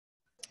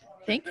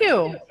Thank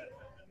you.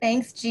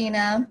 Thanks,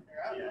 Gina.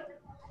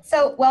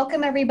 So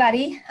welcome,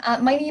 everybody.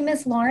 My name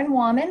is Lauren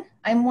Wauman.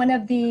 I'm one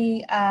of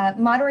the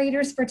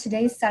moderators for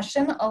today's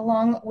session,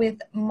 along with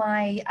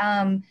my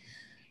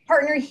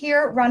partner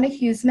here, Rhonda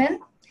Huseman.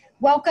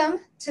 Welcome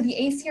to the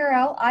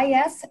ACRL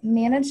IS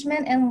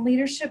Management and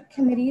Leadership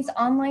Committee's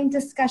online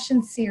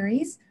discussion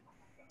series.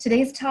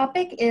 Today's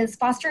topic is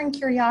Fostering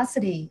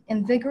Curiosity,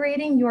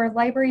 Invigorating Your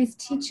Library's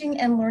Teaching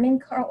and Learning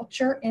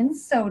Culture in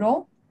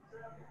SoTL.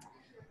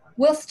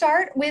 We'll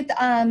start with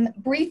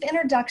brief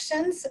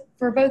introductions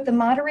for both the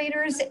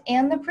moderators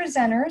and the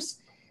presenters.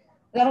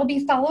 That'll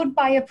be followed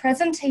by a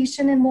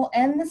presentation, and we'll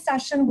end the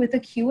session with a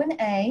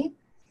Q&A.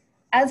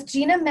 As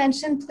Gina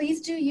mentioned,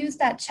 please do use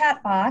that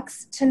chat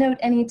box to note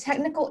any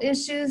technical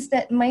issues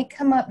that might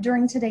come up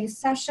during today's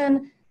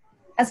session,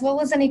 as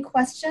well as any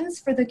questions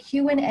for the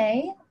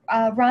Q&A.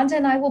 Rhonda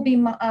and I will be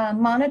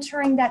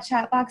monitoring that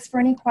chat box for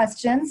any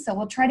questions, so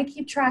we'll try to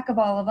keep track of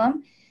all of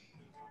them.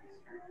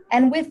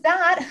 And with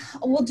that,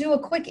 we'll do a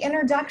quick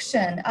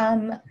introduction.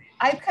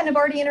 I've kind of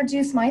already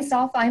introduced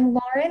myself. I'm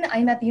Lauren.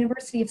 I'm at the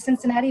University of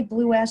Cincinnati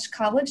Blue Ash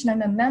College, and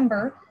I'm a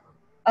member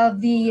of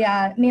the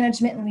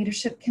Management and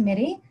Leadership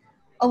Committee.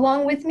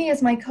 Along with me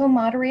is my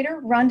co-moderator,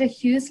 Rhonda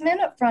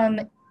Huseman from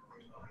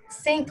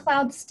St.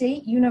 Cloud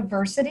State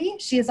University.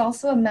 She is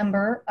also a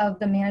member of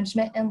the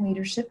Management and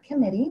Leadership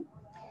Committee.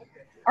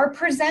 Our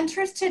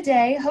presenters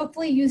today,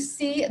 hopefully you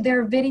see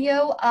their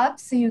video up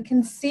so you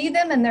can see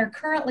them, and they're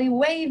currently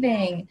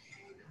waving.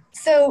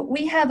 So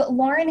we have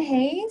Lauren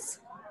Hayes.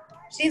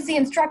 She's the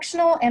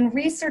Instructional and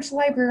Research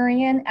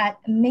Librarian at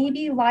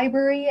Mabee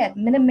Library at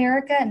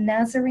Mid-America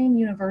Nazarene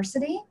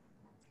University.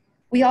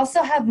 We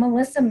also have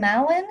Melissa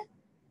Mallon,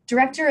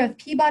 Director of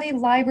Peabody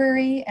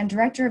Library and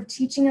Director of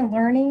Teaching and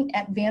Learning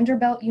at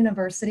Vanderbilt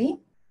University.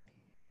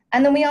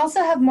 And then we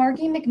also have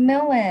Margie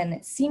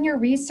McMillan, Senior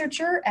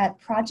Researcher at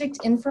Project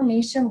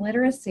Information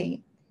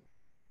Literacy.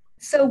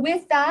 So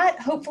with that,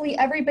 hopefully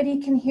everybody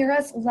can hear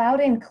us loud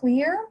and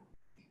clear.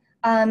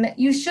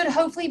 You should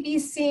hopefully be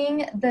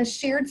seeing the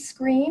shared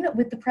screen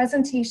with the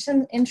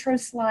presentation intro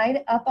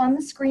slide up on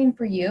the screen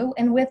for you.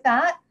 And with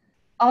that,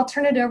 I'll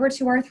turn it over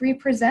to our three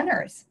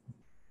presenters.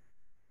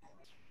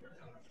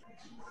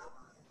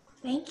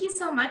 Thank you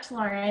so much,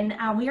 Lauren.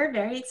 We are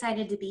very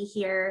excited to be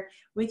here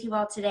with you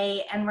all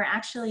today, and we're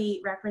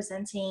actually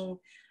representing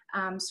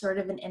sort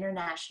of an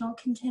international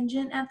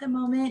contingent at the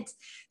moment.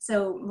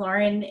 So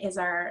Lauren is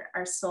our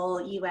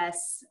sole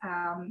US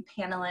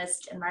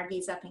panelist, and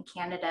Margie's up in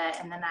Canada,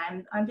 and then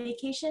I'm on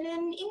vacation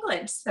in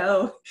England.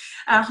 So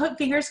hope,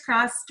 fingers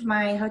crossed,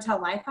 my hotel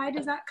Wi-Fi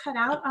does not cut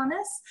out on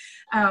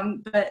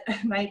us, but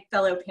my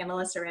fellow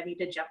panelists are ready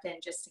to jump in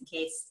just in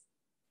case.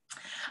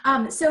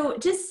 So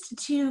just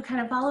to kind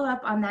of follow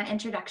up on that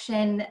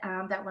introduction,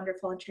 that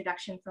wonderful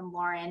introduction from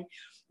Lauren,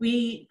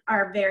 we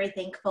are very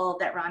thankful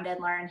that Rhonda and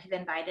Lauren have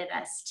invited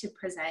us to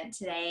present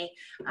today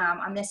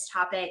on this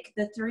topic.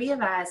 The three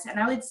of us, and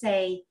I would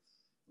say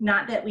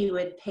not that we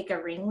would pick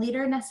a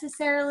ringleader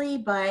necessarily,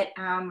 but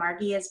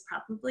Margie is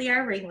probably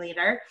our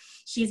ringleader.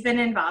 She's been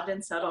involved in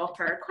SoTL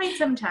for quite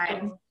some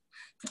time.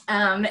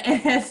 And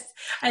has,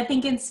 I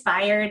think,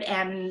 inspired,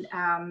 and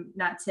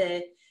not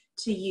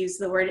to use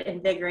the word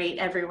invigorate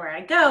everywhere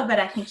I go, but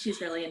I think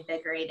she's really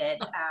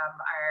invigorated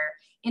our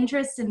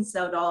interest in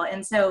SoTL.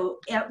 And so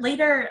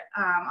later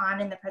on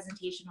in the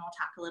presentation, we'll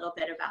talk a little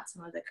bit about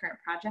some of the current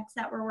projects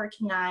that we're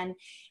working on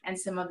and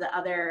some of the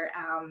other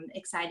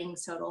exciting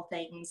SoTL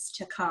things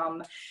to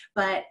come.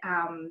 But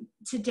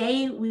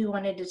today we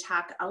wanted to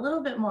talk a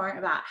little bit more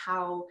about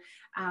how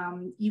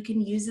you can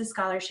use the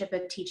scholarship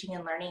of teaching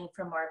and learning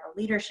from more of a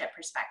leadership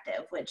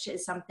perspective, which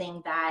is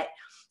something that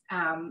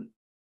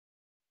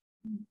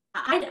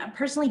I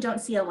personally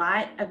don't see a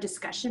lot of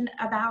discussion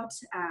about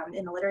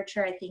in the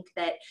literature. I think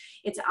that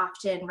it's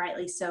often,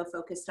 rightly so,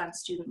 focused on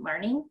student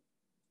learning,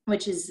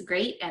 which is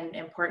great and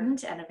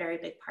important and a very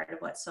big part of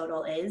what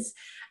SoTL is.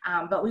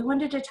 But we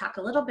wanted to talk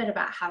a little bit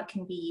about how it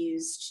can be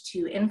used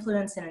to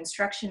influence an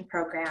instruction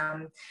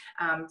program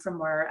from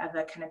more of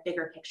a kind of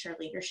bigger picture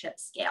leadership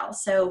scale.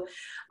 So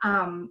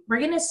we're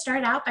going to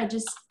start out by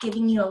just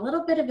giving you a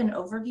little bit of an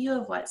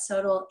overview of what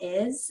SoTL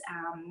is.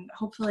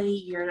 Hopefully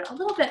you're a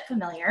little bit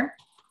familiar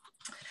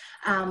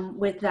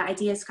with the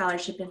idea of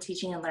scholarship in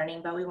teaching and learning,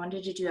 but we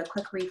wanted to do a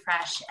quick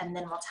refresh, and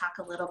then we'll talk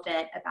a little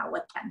bit about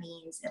what that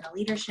means in a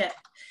leadership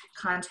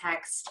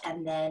context,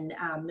 and then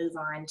move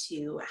on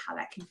to how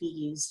that can be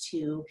used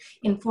to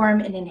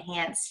inform and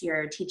enhance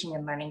your teaching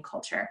and learning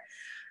culture.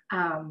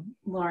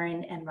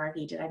 Lauren and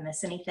Margie, did I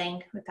miss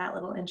anything with that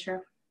little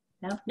intro?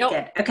 No? Nope.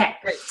 Good. Okay.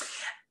 Great.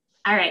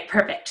 All right,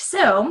 perfect.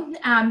 So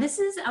this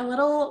is a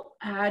little,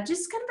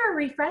 just kind of a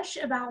refresh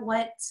about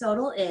what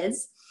SoTL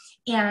is.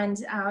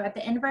 And at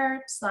the end of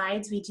our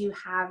slides, we do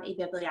have a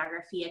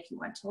bibliography if you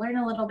want to learn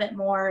a little bit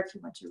more, if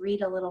you want to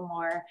read a little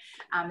more.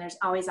 There's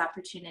always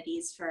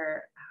opportunities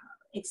for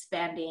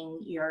expanding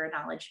your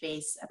knowledge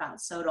base about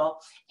SoTL.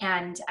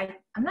 And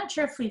I'm not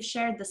sure if we've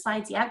shared the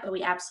slides yet, but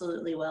we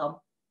absolutely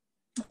will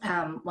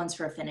once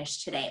we're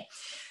finished today.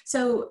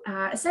 So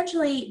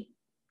essentially,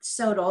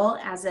 SoTL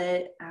as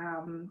a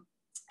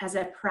as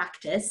a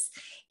practice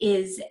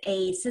is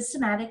a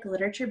systematic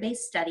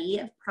literature-based study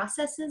of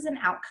processes and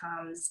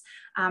outcomes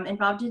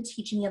involved in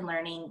teaching and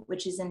learning,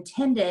 which is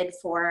intended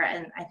for,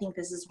 and I think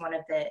this is one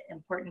of the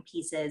important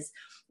pieces,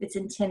 it's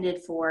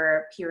intended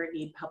for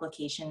peer-reviewed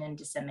publication and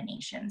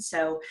dissemination.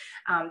 So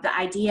the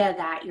idea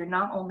that you're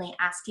not only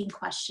asking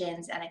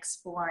questions and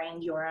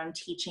exploring your own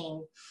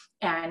teaching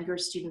and your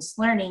students'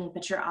 learning,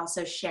 but you're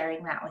also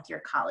sharing that with your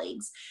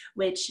colleagues,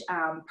 which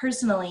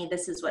personally,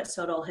 this is what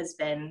SoTL has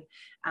been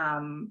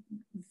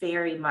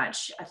very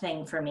much a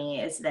thing for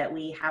me, is that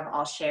we have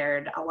all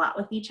shared a lot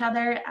with each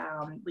other.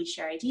 We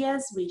share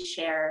ideas, we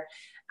share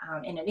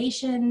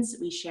innovations,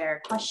 we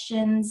share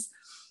questions,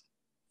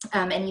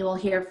 and you will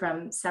hear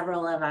from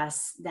several of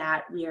us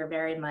that we are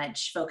very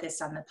much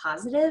focused on the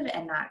positive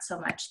and not so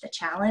much the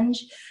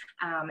challenge.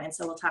 And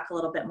so we'll talk a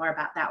little bit more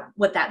about that,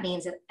 what that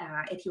means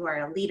if you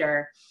are a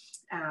leader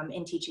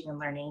in teaching and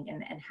learning,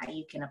 and how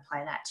you can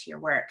apply that to your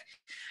work.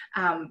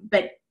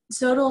 But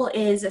SoTL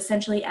is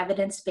essentially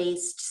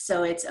evidence-based,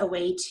 so it's a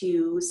way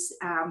to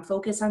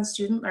focus on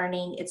student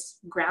learning. It's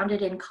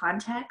grounded in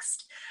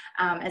context.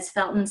 As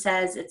Felton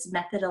says, it's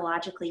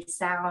methodologically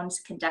sound,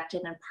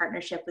 conducted in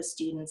partnership with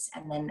students,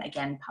 and then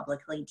again,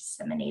 publicly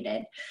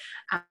disseminated.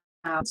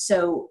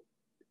 So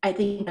I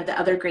think the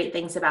other great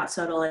things about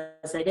SoTL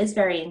is it is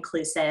very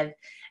inclusive,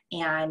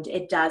 and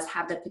it does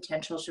have the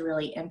potential to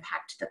really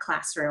impact the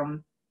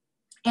classroom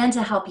and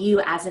to help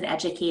you as an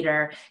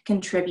educator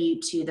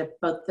contribute to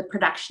both the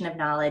production of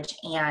knowledge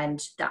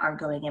and the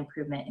ongoing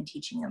improvement in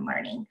teaching and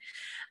learning.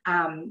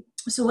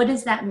 So what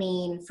does that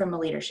mean from a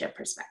leadership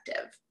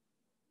perspective?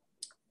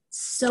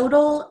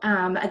 SoTL,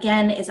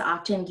 again, is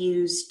often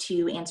used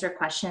to answer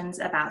questions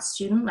about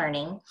student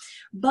learning,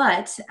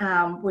 but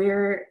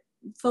we're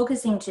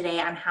focusing today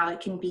on how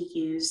it can be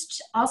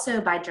used also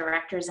by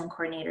directors and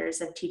coordinators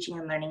of teaching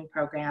and learning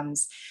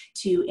programs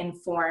to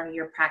inform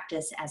your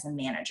practice as a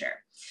manager.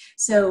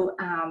 So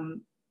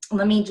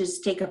let me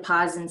just take a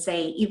pause and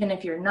say, even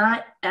if you're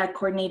not a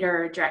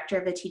coordinator or director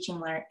of a teaching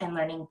and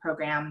learning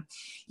program,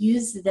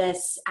 use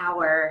this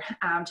hour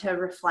to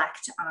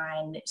reflect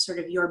on sort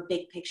of your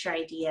big picture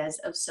ideas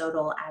of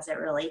SoTL as it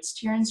relates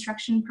to your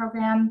instruction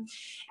program,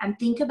 and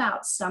think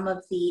about some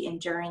of the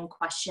enduring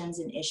questions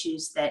and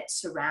issues that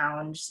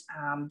surround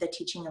the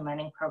teaching and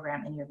learning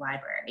program in your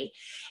library.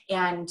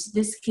 And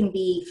this can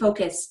be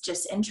focused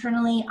just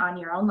internally on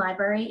your own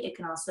library. It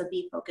can also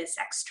be focused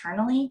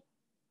externally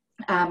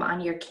on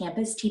your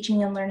campus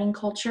teaching and learning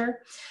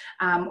culture,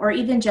 or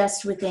even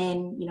just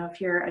within, if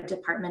you're a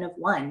department of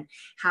one,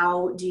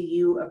 how do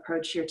you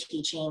approach your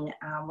teaching?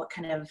 What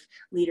kind of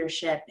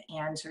leadership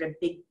and sort of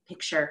big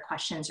picture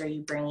questions are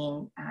you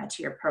bringing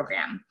to your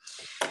program?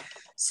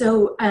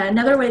 So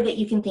another way that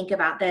you can think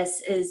about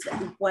this is,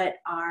 what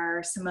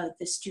are some of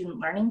the student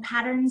learning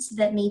patterns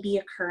that may be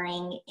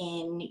occurring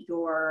in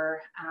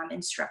your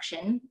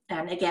instruction?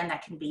 And again,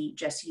 that can be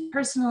just you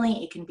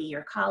personally, it can be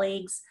your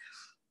colleagues.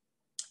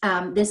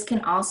 This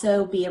can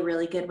also be a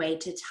really good way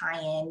to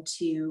tie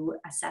into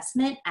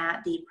assessment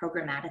at the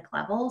programmatic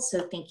level.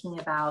 So thinking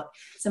about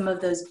some of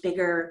those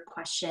bigger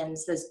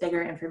questions, those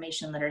bigger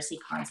information literacy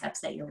concepts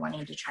that you're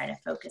wanting to try to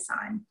focus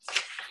on.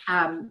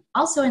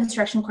 Also,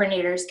 instruction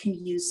coordinators can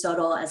use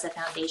SoTL as a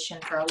foundation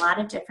for a lot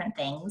of different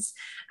things,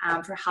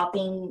 for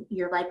helping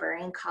your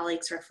librarian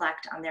colleagues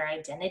reflect on their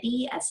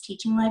identity as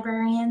teaching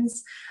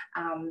librarians.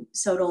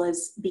 SoTL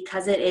is,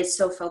 because it is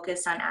so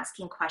focused on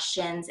asking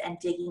questions and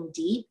digging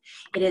deep,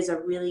 it is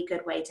a really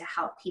good way to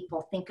help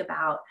people think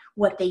about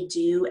what they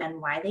do and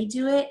why they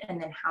do it,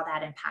 and then how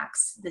that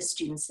impacts the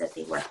students that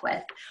they work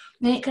with.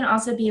 And it can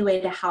also be a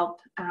way to help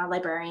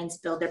librarians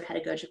build their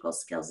pedagogical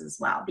skills as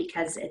well,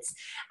 because it's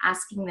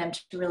asking them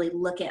to really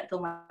look at the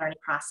learning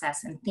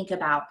process and think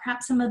about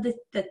perhaps some of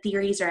the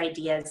theories or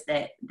ideas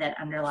that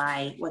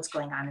underlie what's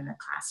going on in the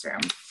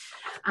classroom.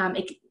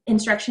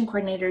 Instruction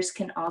coordinators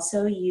can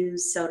also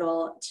use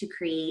SoTL to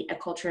create a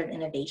culture of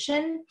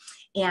innovation.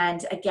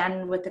 And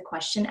again, with the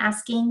question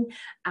asking,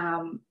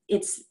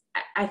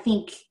 I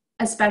think,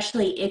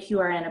 especially if you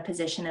are in a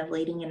position of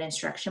leading an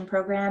instruction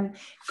program,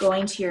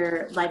 going to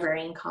your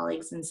librarian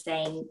colleagues and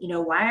saying,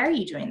 why are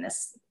you doing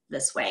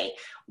this way?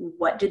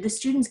 What did the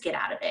students get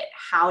out of it?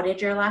 How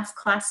did your last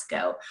class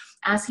go?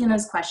 Asking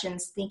those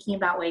questions, thinking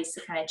about ways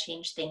to kind of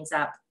change things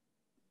up.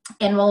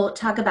 And we'll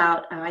talk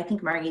about, I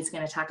think Margie's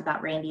going to talk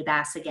about Randy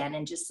Bass again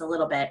in just a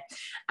little bit,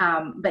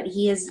 but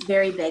he is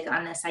very big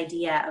on this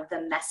idea of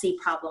the messy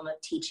problem of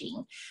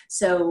teaching.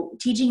 So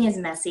teaching is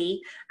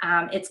messy.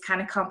 It's kind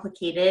of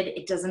complicated.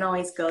 It doesn't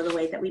always go the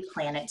way that we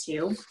plan it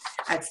to.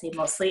 I'd say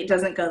mostly it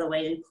doesn't go the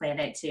way we plan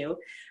it to.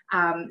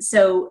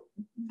 So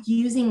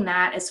using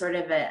that as sort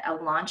of a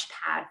launch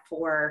pad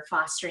for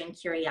fostering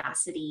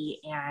curiosity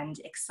and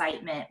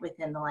excitement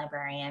within the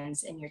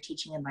librarians in your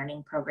teaching and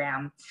learning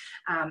program.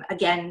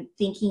 Again,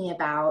 thinking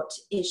about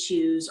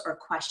issues or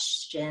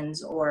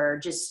questions or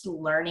just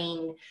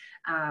learning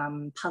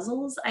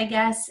puzzles, I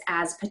guess,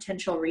 as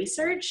potential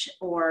research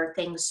or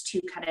things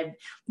to kind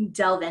of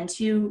delve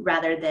into,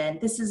 rather than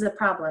this is a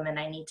problem and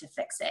I need to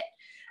fix it.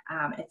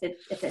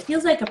 If it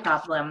feels like a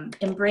problem,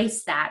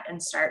 embrace that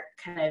and start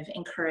kind of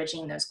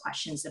encouraging those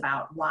questions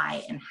about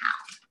why and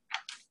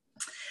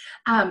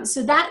how.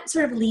 So that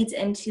sort of leads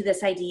into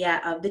this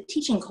idea of the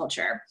teaching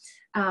culture.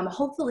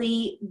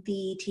 Hopefully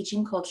the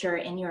teaching culture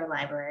in your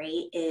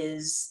library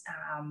is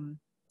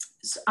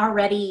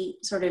already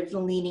sort of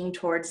leaning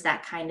towards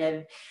that kind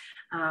of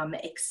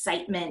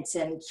excitement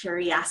and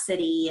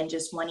curiosity and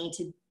just wanting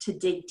to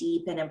dig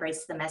deep and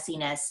embrace the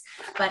messiness.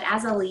 But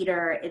as a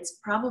leader, it's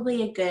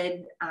probably a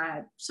good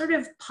sort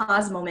of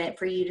pause moment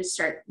for you to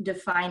start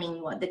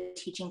defining what the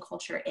teaching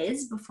culture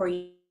is before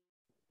you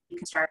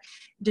can start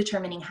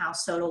determining how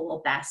SoTL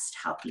will best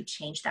help you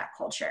change that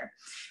culture.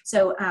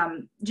 So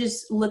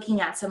just looking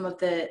at some of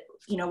the,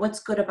 what's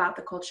good about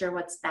the culture,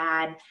 what's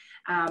bad.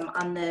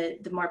 On the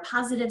more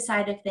positive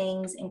side of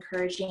things,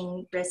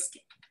 encouraging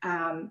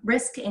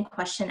risk and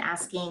question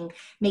asking,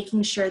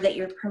 making sure that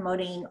you're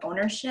promoting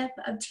ownership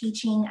of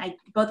teaching,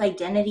 both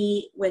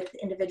identity with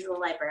individual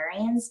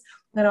librarians,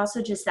 but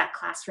also just that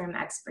classroom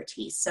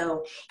expertise.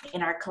 So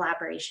in our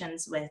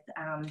collaborations with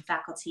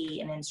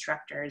faculty and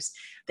instructors,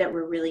 that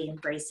we're really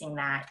embracing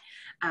that.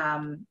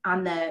 On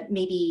the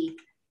maybe,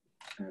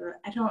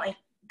 I don't like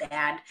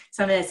bad,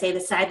 so I'm going to say the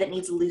side that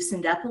needs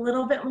loosened up a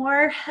little bit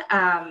more.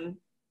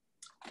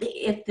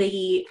 If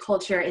the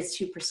culture is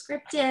too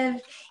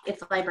prescriptive,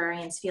 if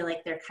librarians feel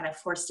like they're kind of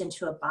forced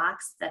into a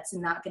box, that's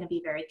not going to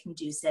be very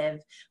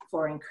conducive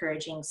for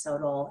encouraging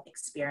SoTL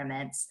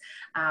experiments.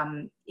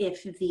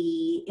 If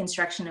the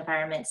instruction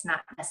environment is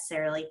not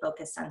necessarily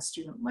focused on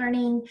student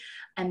learning,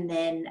 and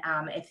then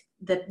if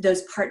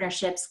those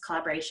partnerships,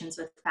 collaborations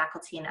with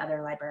faculty and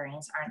other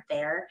librarians aren't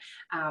there,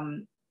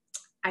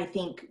 I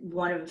think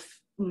one of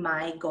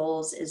my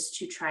goals is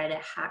to try to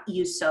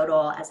use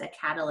SoTL as a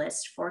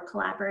catalyst for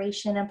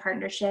collaboration and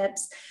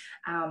partnerships,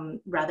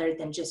 rather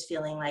than just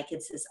feeling like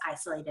it's this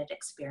isolated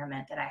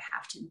experiment that I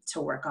have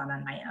to work on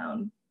my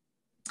own.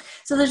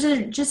 So there's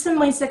just some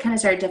ways to kind of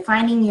start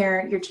defining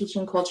your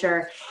teaching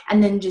culture,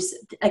 and then just,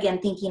 again,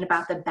 thinking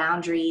about the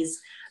boundaries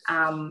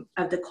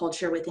of the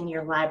culture within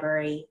your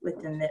library,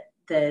 within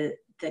the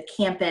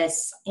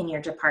campus, in your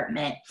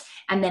department.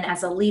 And then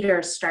as a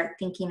leader, start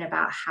thinking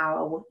about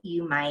how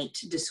you might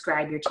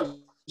describe your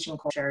teaching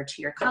culture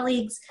to your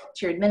colleagues,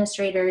 to your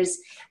administrators,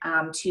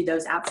 to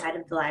those outside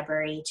of the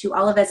library, to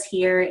all of us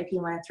here. If you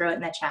want to throw it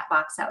in the chat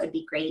box, that would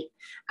be great,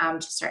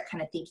 to start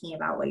kind of thinking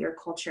about what your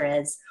culture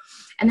is.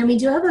 And then we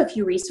do have a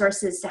few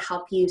resources to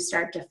help you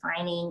start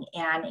defining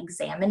and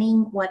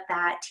examining what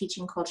that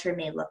teaching culture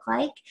may look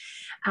like.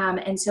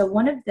 And so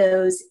one of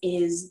those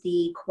is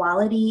the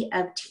Quality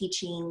of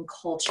Teaching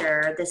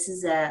Culture. This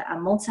is a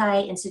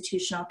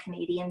multi-institutional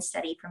Canadian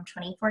study from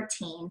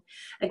 2014.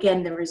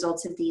 Again, the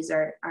results of these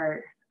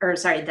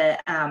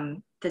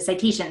the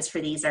citations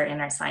for these are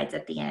in our slides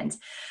at the end.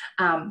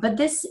 But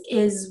this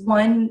is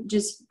one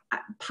just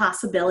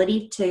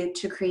possibility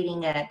to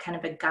creating a kind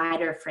of a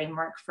guide or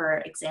framework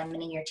for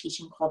examining your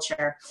teaching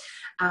culture.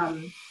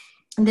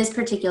 This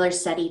particular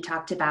study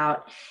talked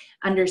about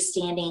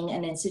understanding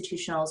an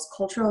institutional's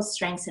cultural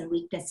strengths and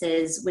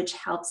weaknesses, which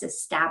helps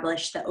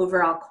establish the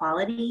overall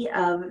quality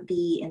of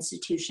the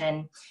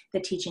institution, the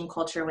teaching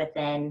culture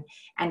within,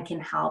 and can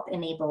help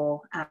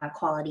enable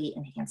quality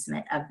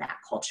enhancement of that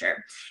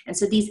culture. And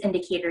so these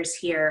indicators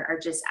here are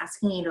just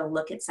asking you to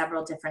look at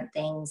several different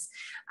things,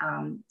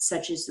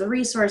 such as the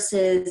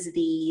resources,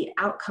 the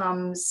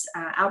outcomes,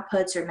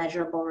 outputs or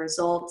measurable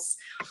results,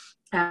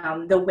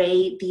 the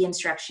way the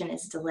instruction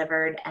is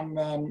delivered, and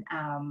then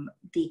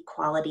the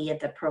quality of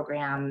the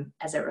program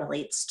as it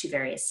relates to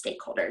various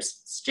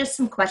stakeholders. It's just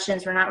some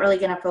questions. We're not really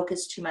going to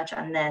focus too much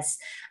on this,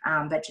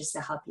 but just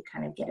to help you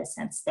kind of get a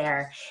sense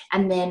there.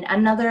 And then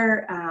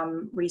another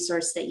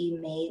resource that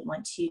you may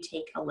want to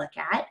take a look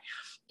at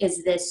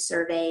is this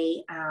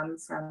survey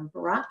from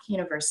Baruch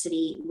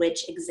University,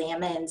 which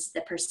examines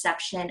the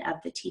perception of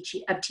the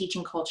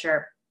teaching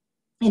culture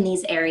in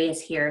these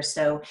areas here.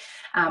 So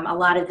a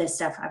lot of this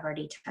stuff I've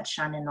already touched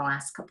on in the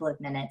last couple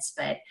of minutes,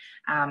 but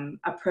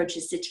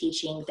approaches to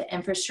teaching, the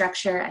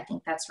infrastructure, I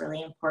think that's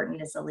really important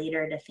as a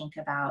leader to think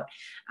about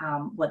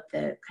what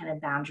the kind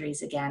of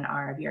boundaries again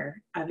are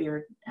of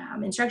your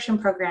instruction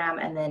program,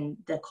 and then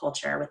the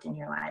culture within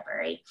your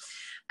library.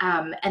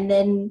 And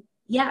then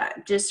yeah,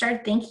 just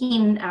start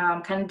thinking,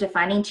 kind of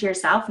defining to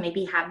yourself,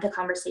 maybe have the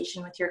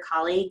conversation with your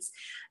colleagues.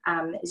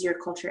 Is your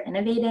culture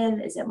innovative?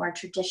 Is it more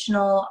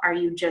traditional?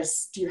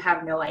 Do you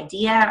have no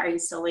idea? Are you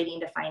still waiting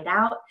to find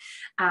out?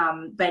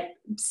 But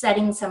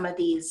setting some of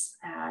these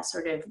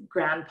sort of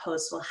ground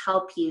posts will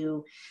help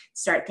you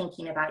start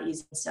thinking about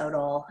using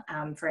SoTL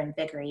for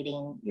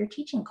invigorating your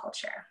teaching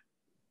culture.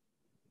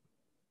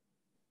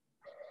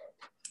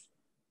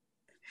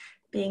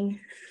 Bing.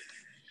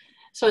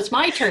 So it's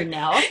my turn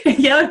now.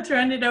 Yeah, I'm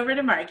throwing it over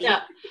to Margie. Yeah.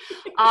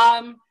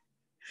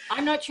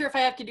 I'm not sure if I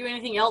have to do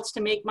anything else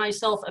to make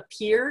myself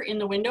appear in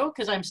the window,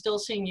 because I'm still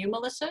seeing you,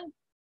 Melissa.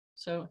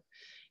 So if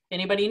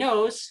anybody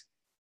knows,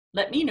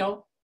 let me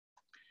know.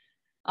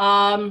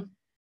 Oh,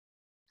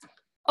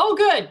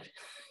 good.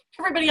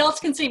 Everybody else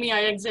can see me.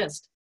 I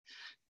exist.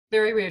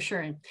 Very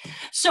reassuring.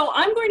 So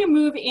I'm going to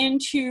move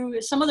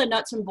into some of the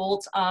nuts and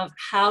bolts of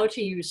how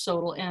to use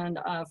SoTL. And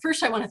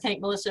first I want to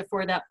thank Melissa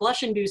for that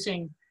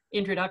blush-inducing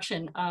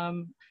introduction.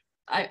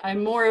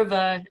 I'm more of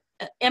a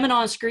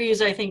eminence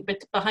grise, I think,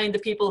 behind the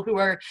people who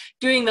are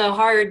doing the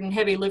hard and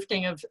heavy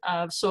lifting of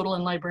SoTL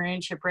and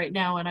librarianship right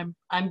now. And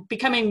I'm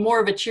becoming more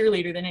of a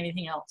cheerleader than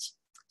anything else.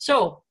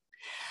 So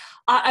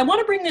I want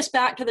to bring this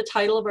back to the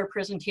title of our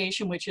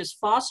presentation, which is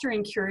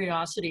Fostering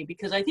Curiosity,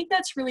 because I think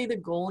that's really the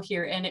goal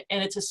here. And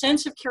it's a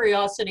sense of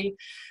curiosity.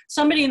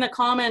 Somebody in the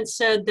comments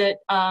said that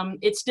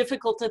it's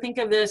difficult to think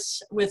of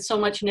this with so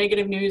much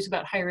negative news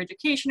about higher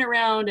education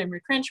around and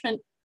retrenchment.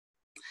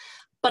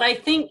 But I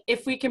think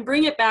if we can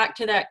bring it back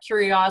to that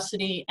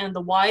curiosity and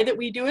the why that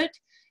we do it,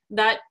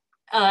 that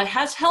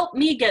has helped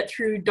me get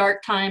through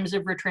dark times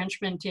of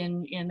retrenchment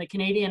in the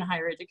Canadian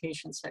higher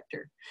education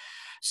sector.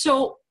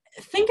 So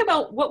think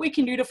about what we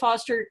can do to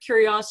foster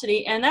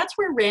curiosity, and that's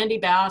where Randy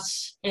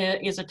Bass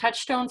is a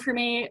touchstone for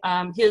me.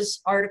 His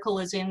article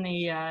is in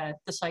the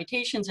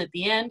citations at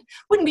the end.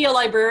 Wouldn't be a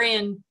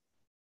librarian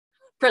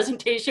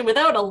presentation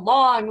without a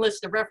long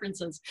list of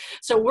references,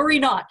 so worry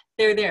not,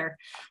 they're there.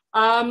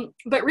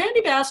 But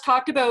Randy Bass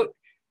talked about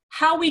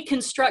how we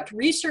construct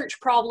research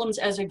problems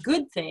as a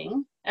good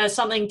thing, as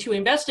something to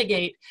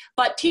investigate,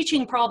 but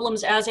teaching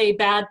problems as a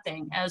bad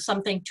thing, as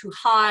something to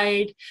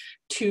hide,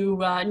 to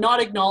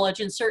not acknowledge,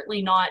 and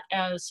certainly not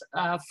as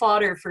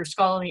fodder for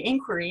scholarly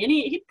inquiry. And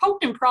he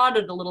poked and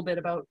prodded a little bit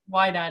about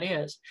why that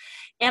is.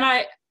 And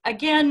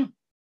again,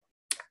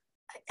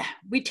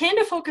 we tend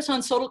to focus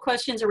on SoTL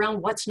questions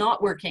around what's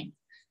not working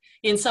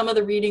in some of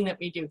the reading that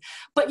we do.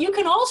 But you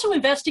can also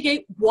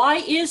investigate, why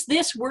is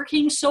this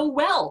working so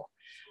well?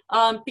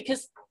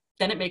 Because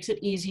then it makes it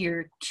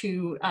easier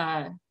to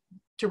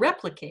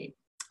replicate.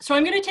 So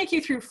I'm going to take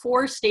you through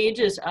 4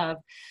 stages of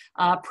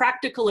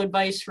practical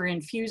advice for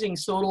infusing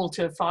SoTL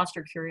to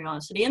foster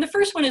curiosity. And the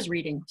first one is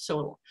reading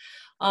SoTL.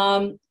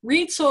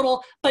 Read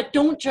SoTL, but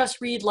don't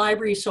just read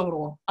library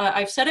SoTL.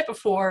 I've said it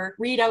before,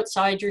 read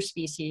outside your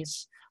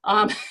species.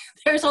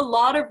 There's a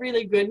lot of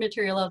really good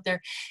material out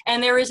there,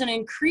 and there is an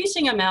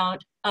increasing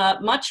amount,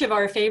 much of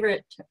our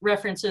favorite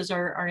references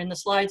are in the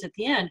slides at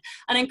the end,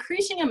 an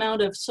increasing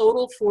amount of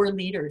SoTL for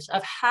leaders,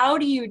 of how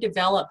do you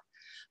develop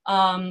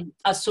a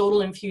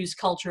SoTL infused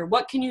culture?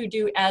 What can you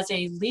do as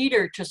a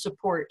leader to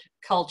support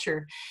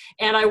culture?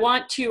 And I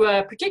want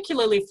to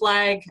particularly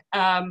flag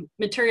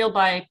material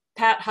by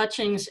Pat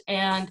Hutchings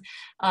and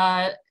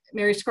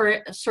Mary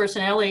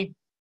Sorcinelli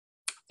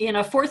in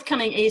a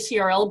forthcoming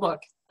ACRL book,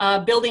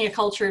 Building a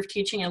Culture of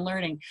Teaching and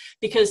Learning,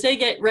 because they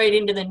get right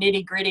into the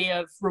nitty gritty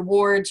of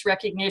rewards,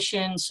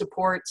 recognition,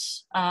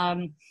 supports,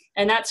 and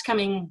that's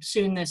coming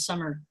soon this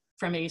summer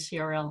from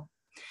ACRL.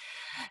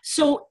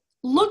 So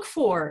look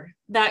for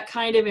that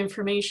kind of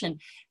information,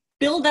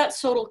 build that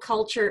SoTL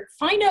culture,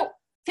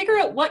 figure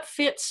out what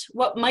fits,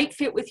 what might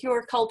fit with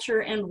your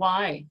culture and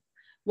why.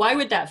 Why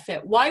would that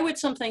fit? Why would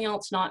something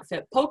else not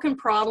fit? Poke and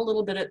prod a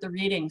little bit at the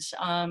readings.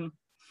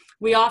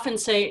 We often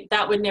say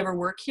that would never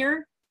work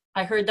here.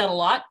 I heard that a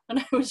lot when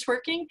I was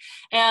working.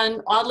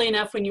 And oddly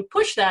enough, when you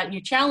push that and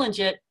you challenge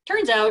it,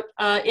 turns out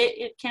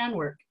it can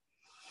work.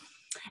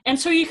 And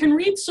so you can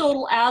read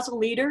SoTL as a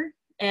leader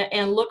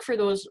and look for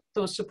those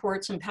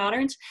supports and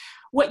patterns.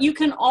 What you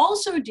can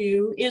also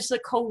do is the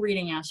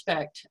co-reading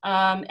aspect.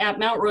 At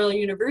Mount Royal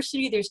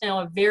University, there's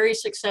now a very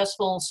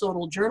successful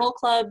SoTL journal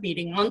club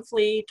meeting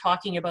monthly,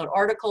 talking about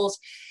articles.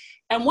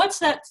 And what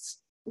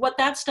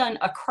that's done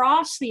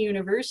across the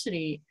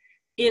university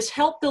is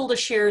help build a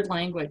shared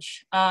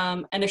language.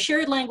 And a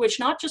shared language,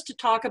 not just to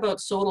talk about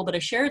SoTL, but a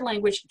shared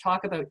language to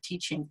talk about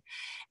teaching.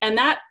 And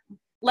that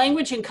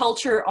language and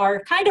culture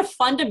are kind of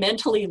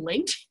fundamentally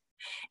linked.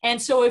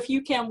 And so if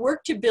you can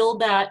work to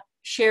build that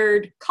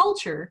shared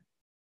culture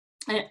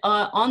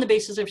on the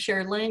basis of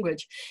shared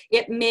language,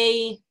 it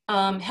may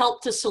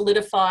help to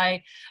solidify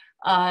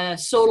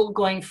SoTL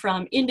going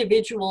from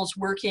individuals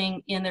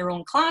working in their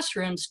own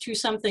classrooms to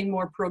something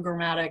more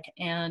programmatic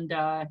and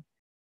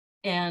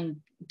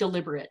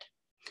deliberate.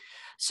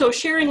 So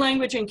sharing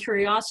language and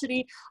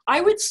curiosity,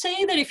 I would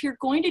say that if you're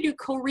going to do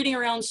co-reading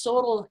around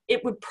SoTL,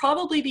 it would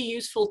probably be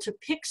useful to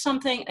pick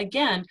something,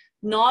 again,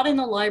 not in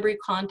the library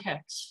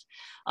context.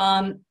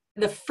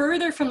 The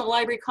further from the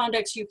library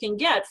context you can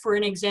get for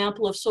an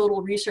example of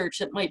SoTL research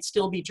that might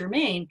still be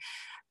germane,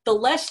 the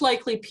less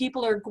likely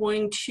people are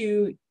going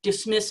to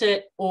dismiss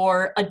it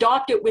or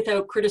adopt it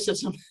without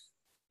criticism,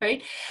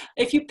 right?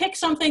 If you pick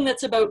something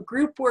that's about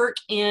group work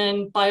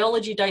in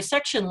biology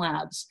dissection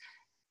labs,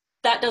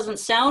 that doesn't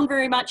sound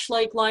very much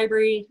like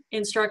library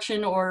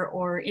instruction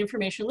or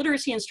information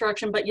literacy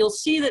instruction, but you'll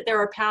see that there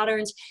are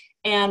patterns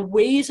and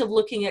ways of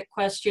looking at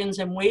questions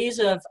and ways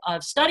of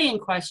studying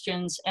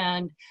questions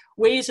and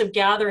ways of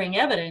gathering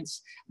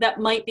evidence that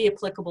might be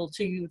applicable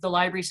to the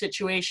library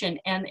situation.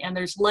 And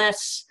there's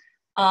less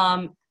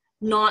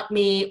not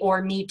me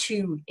or me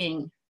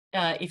too-ing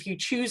if you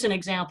choose an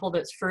example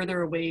that's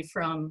further away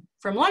from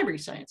library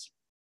science.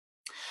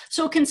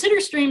 So consider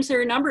streams. There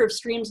are a number of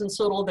streams in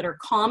SoTL that are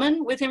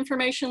common with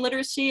information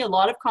literacy. A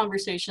lot of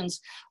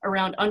conversations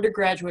around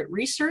undergraduate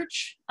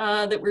research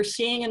that we're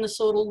seeing in the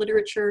SoTL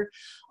literature.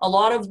 A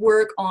lot of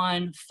work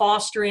on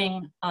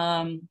fostering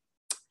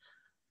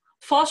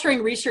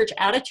research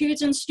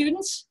attitudes in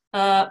students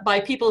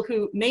by people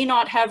who may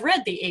not have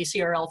read the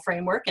ACRL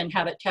framework and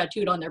have it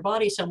tattooed on their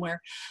body somewhere,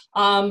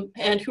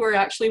 and who are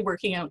actually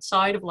working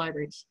outside of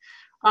libraries.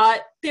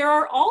 There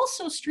are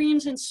also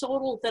streams in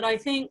SoTL that I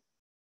think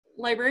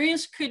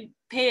librarians could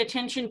pay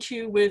attention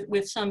to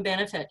with some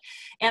benefit.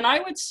 And I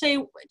would say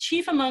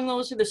chief among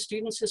those are the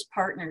students as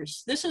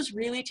partners. This has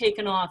really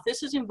taken off.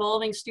 This is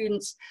involving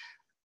students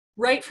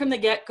right from the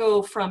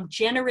get-go, from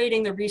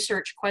generating the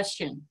research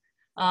question.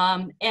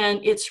 And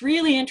it's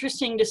really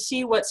interesting to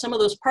see what some of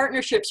those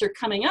partnerships are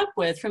coming up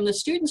with from the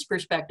students'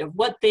 perspective,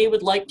 what they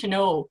would like to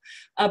know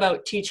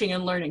about teaching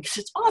and learning, because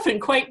it's often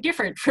quite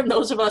different from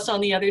those of us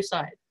on the other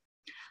side.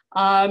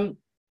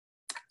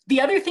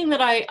 The other thing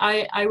that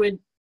I would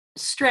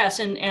stress,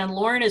 and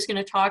Lauren is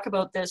going to talk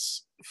about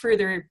this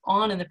further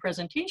on in the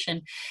presentation,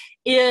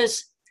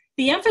 is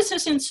the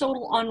emphasis in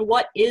SoTL on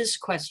what is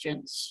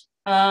questions.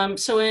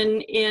 So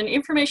in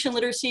information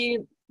literacy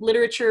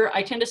literature,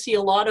 I tend to see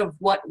a lot of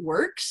what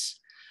works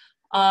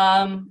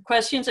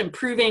questions and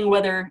proving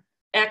whether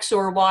X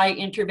or Y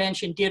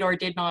intervention did or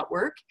did not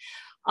work.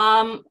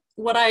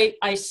 What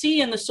I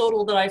see in the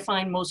SoTL that I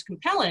find most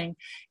compelling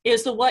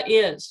is the what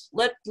is.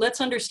 Let's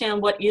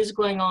understand what is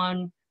going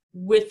on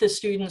with the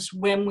students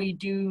when we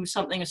do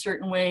something a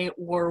certain way,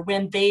 or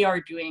when they are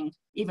doing,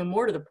 even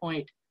more to the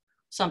point,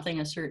 something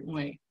a certain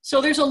way.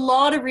 So there's a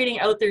lot of reading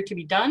out there to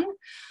be done.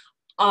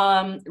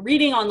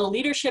 Reading on the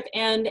leadership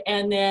end,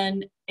 and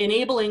then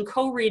enabling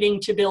co-reading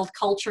to build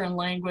culture and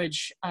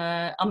language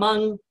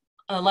among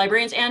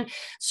librarians, and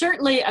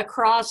certainly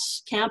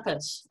across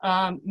campus.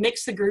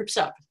 Mix the groups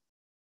up.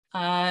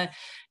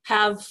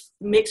 Have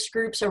mixed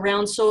groups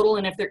around SoTL,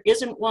 and if there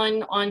isn't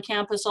one on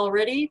campus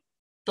already,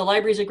 the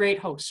library is a great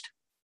host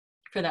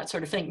for that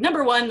sort of thing.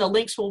 Number one, the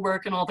links will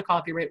work and all the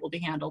copyright will be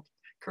handled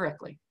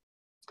correctly.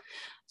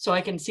 So I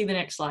can see the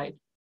next slide.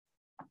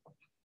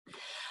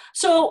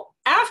 So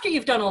after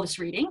you've done all this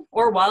reading,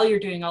 or while you're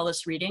doing all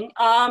this reading,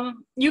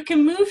 you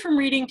can move from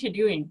reading to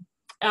doing.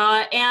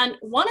 And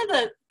one of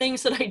the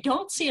things that I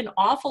don't see an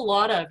awful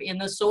lot of in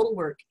the SoTL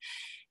work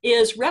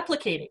is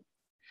replicating.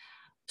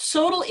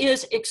 SoTL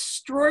is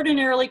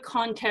extraordinarily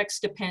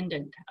context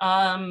dependent.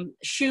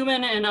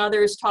 Schumann and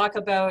others talk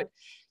about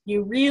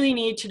you really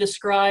need to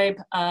describe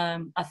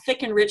a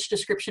thick and rich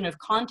description of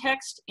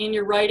context in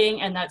your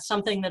writing, and that's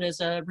something that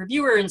as a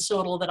reviewer in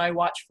SoTL that I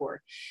watch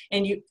for.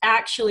 And you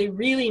actually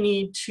really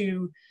need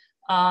to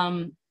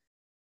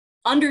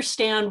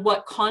understand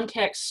what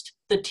context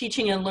the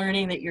teaching and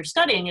learning that you're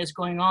studying is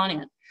going on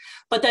in.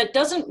 But that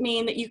doesn't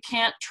mean that you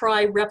can't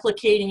try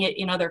replicating it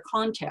in other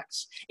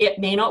contexts. It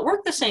may not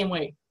work the same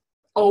way.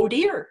 Oh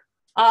dear.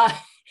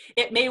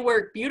 It may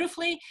work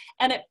beautifully,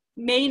 and it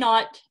may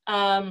not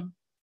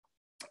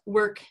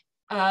work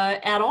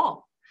at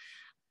all.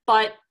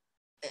 But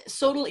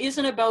SoTL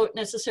isn't about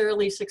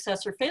necessarily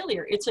success or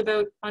failure. It's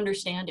about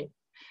understanding.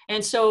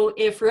 And so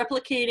if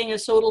replicating a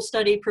SoTL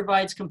study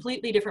provides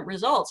completely different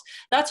results,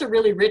 that's a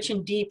really rich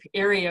and deep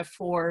area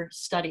for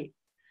study.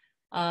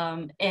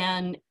 And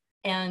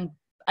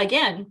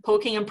again,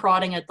 poking and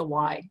prodding at the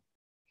why.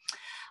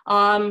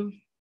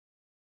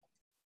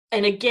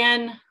 And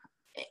again,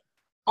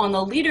 on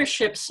the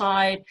leadership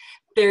side,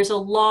 there's a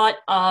lot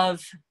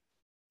of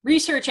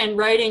research and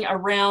writing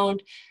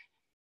around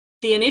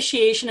the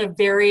initiation of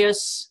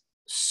various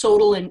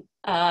SoTL and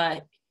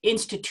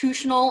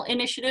institutional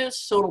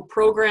initiatives, SoTL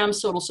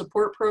programs, SoTL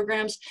support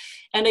programs.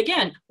 And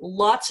again,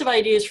 lots of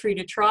ideas for you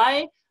to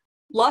try,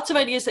 lots of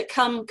ideas that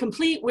come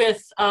complete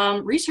with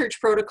research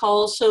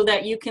protocols so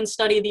that you can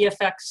study the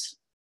effects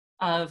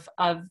of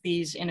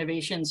these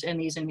innovations and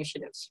these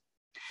initiatives.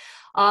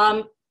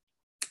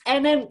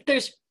 And then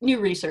there's new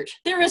research.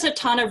 There is a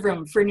ton of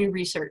room for new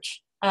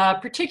research,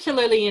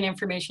 particularly in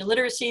information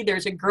literacy.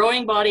 There's a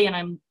growing body, and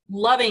I'm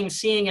loving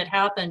seeing it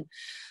happen,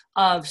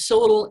 of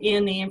SoTL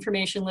in the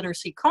information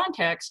literacy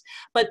context.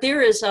 But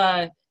there's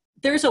a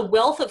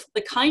wealth of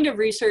the kind of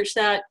research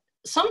that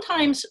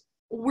sometimes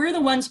we're the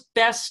ones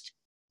best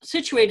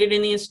situated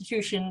in the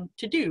institution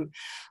to do.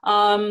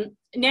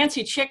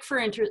 Nancy Chick, for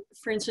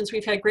instance,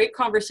 we've had great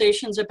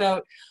conversations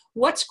about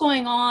what's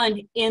going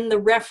on in the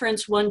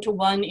reference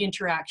one-to-one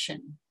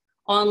interaction,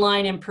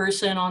 online, in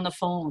person, on the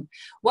phone.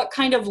 What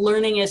kind of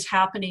learning is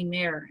happening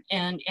there?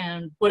 And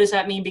what does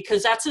that mean?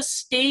 Because that's a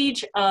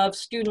stage of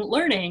student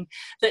learning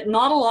that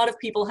not a lot of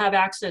people have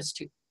access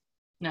to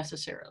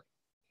necessarily.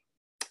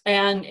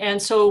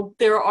 And so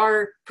there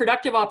are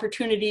productive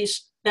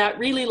opportunities that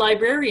really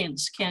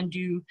librarians can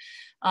do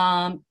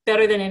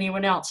better than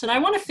anyone else. And I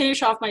want to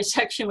finish off my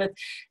section with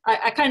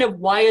a kind of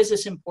why is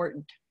this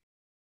important?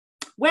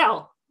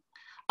 Well,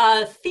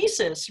 a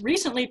thesis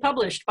recently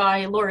published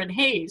by Lauren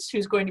Hayes,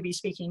 who's going to be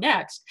speaking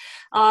next,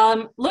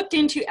 looked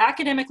into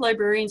academic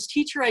librarians'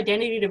 teacher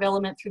identity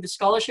development through the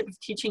scholarship of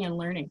teaching and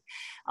learning,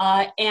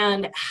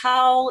 and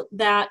how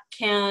that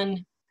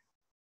can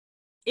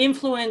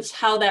influence,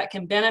 how that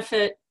can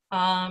benefit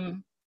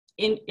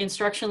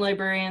instruction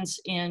librarians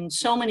in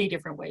so many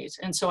different ways.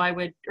 And so I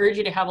would urge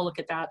you to have a look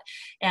at that.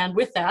 And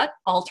with that,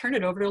 I'll turn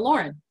it over to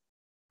Lauren.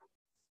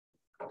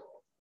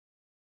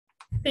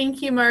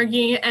 Thank you,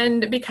 Margie.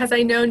 And because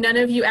I know none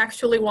of you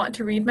actually want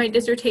to read my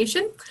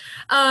dissertation,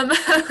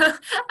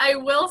 I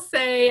will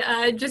say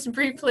just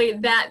briefly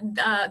that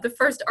the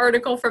first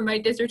article from my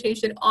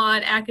dissertation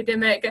on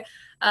academic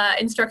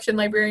instruction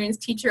librarians'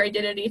 teacher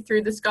identity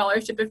through the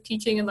Scholarship of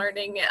Teaching and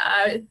Learning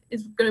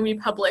is going to be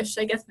published,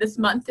 I guess, this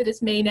month. It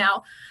is May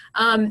now,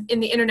 in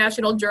the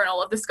International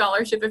Journal of the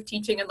Scholarship of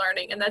Teaching and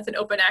Learning, and that's an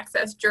open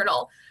access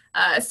journal.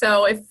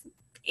 So if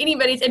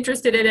anybody's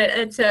interested in it,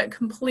 it's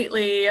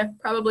completely,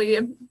 probably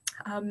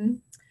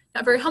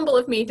not very humble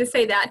of me to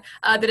say that,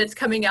 that it's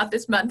coming out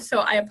this month.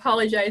 So I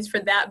apologize for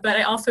that, but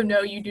I also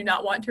know you do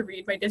not want to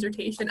read my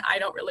dissertation. I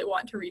don't really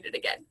want to read it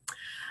again.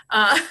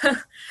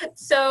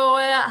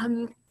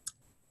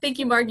 Thank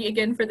you, Margie,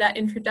 again for that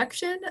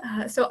introduction.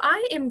 So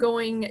I am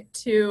going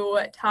to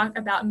talk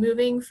about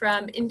moving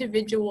from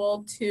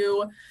individual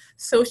to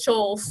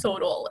social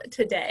SoTL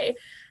today.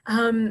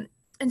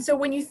 And so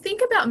when you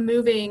think about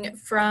moving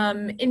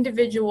from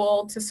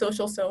individual to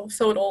social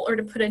SoTL, or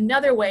to put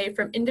another way,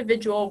 from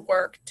individual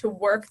work to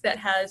work that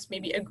has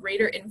maybe a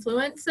greater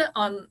influence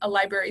on a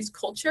library's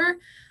culture,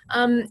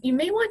 you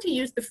may want to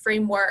use the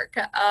framework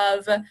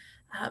of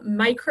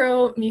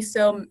micro,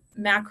 meso,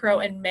 macro,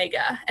 and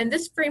mega. And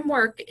this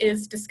framework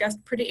is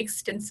discussed pretty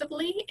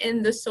extensively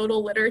in the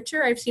SoTL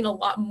literature. I've seen a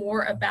lot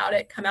more about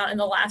it come out in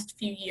the last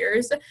few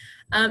years.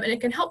 And it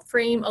can help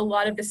frame a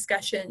lot of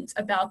discussions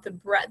about the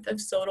breadth of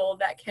SoTL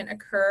that can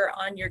occur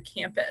on your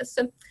campus.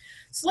 So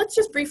let's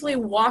just briefly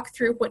walk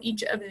through what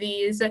each of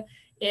these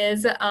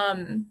is,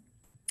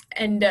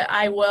 and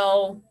I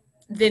will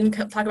then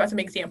talk about some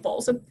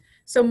examples.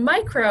 So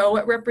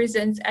micro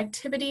represents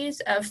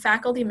activities of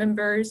faculty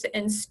members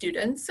and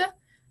students.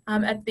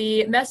 At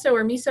the meso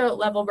or meso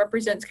level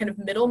represents kind of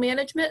middle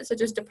management, such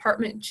as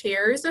department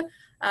chairs,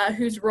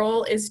 whose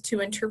role is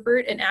to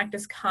interpret and act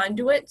as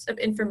conduits of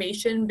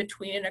information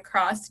between and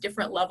across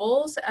different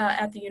levels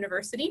at the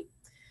university.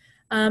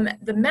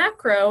 The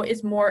macro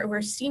is more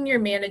where senior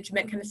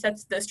management kind of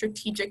sets the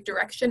strategic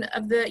direction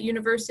of the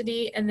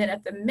university. And then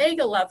at the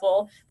mega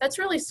level, that's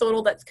really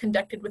SoTL that's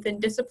conducted within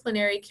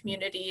disciplinary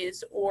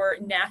communities or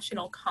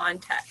national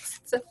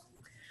contexts.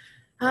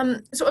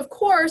 So of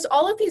course,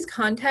 all of these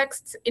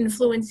contexts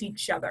influence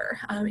each other,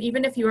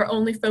 even if you are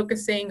only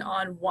focusing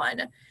on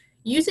one.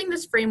 Using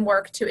this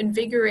framework to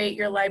invigorate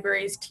your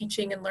library's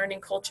teaching and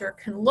learning culture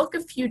can look a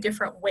few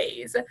different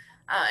ways.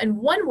 And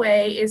one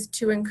way is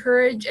to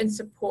encourage and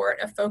support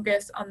a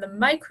focus on the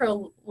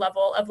micro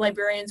level of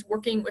librarians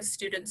working with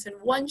students in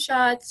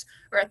one-shots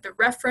or at the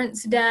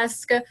reference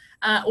desk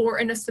or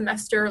in a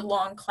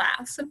semester-long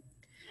class.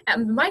 At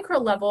the micro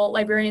level,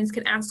 librarians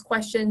can ask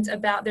questions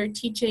about their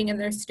teaching and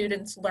their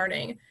students'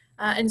 learning.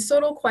 And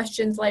SoTL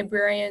questions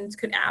librarians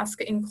could ask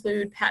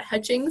include Pat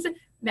Hutchings.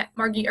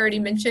 Margie already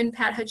mentioned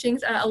Pat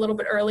Hutchings a little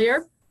bit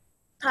earlier.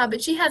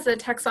 But she has a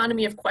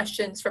taxonomy of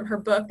questions from her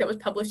book that was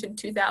published in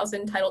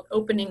 2000 titled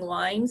Opening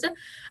Lines.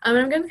 And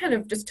I'm going to kind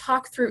of just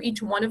talk through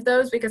each one of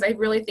those because I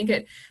really think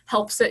it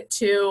helps it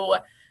to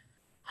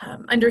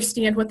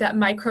understand what that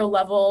micro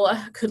level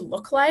could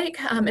look like.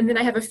 And then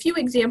I have a few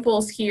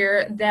examples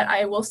here that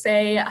I will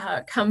say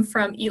come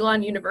from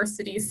Elon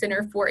University's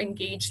Center for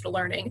Engaged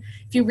Learning.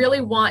 If you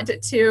really want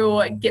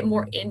to get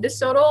more into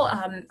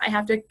SoTL, I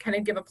have to kind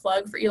of give a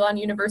plug for Elon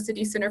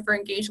University Center for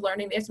Engaged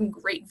Learning. They have some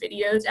great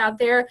videos out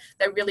there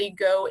that really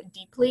go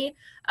deeply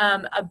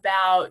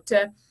about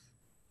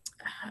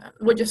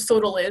what just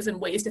SoTL is and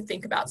ways to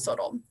think about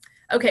SoTL.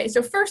 Okay,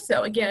 so first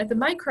though, again, at the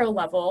micro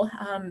level,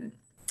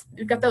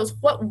 we've got those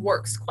what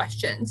works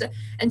questions.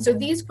 And so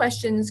these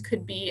questions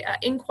could be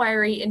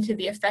inquiry into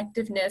the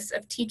effectiveness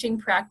of teaching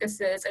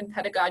practices and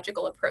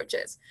pedagogical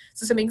approaches.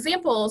 So some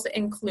examples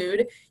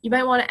include, you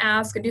might want to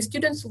ask, do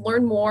students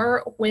learn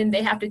more when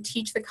they have to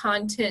teach the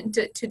content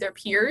to their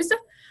peers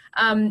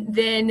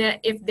than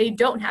if they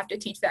don't have to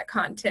teach that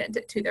content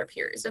to their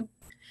peers?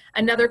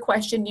 Another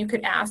question you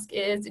could ask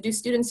is, do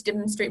students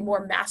demonstrate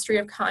more mastery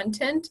of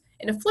content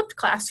in a flipped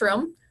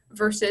classroom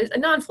versus a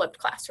non-flipped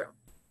classroom?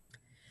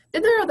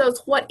 Then there are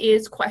those what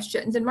is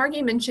questions, and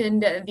Margie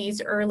mentioned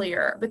these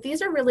earlier, but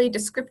these are really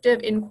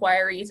descriptive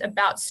inquiries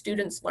about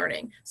students'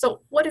 learning.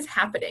 So what is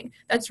happening?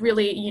 That's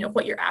really,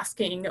 what you're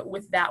asking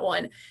with that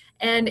one.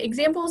 And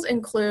examples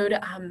include,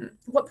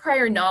 what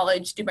prior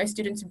knowledge do my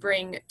students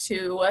bring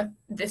to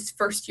this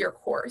first year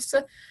course?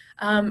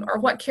 Or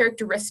what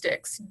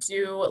characteristics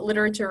do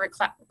literature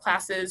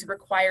classes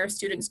require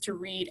students to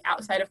read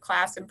outside of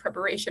class in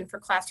preparation for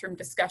classroom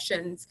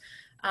discussions?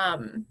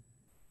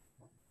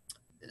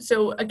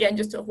 So again,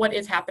 just what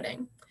is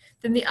happening.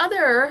 Then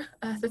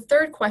the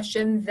third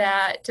question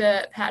that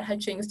Pat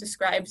Hutchings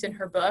describes in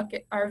her book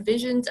are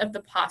visions of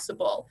the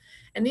possible.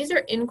 And these are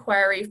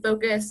inquiry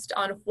focused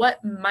on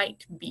what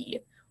might be,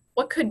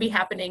 what could be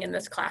happening in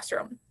this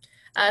classroom.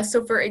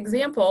 So for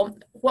example,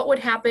 what would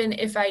happen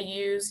if I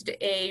used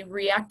a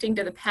reacting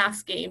to the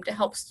past game to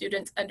help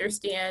students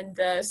understand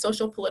the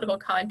social political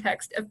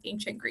context of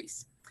ancient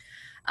Greece?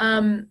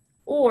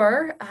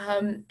 Or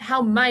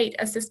how might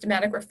a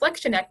systematic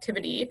reflection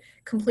activity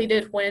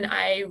completed when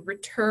I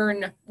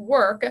return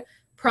work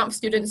prompt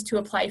students to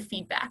apply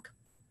feedback?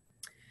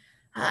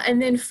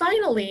 And then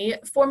finally,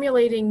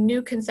 formulating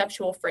new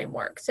conceptual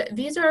frameworks.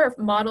 These are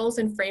models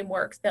and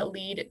frameworks that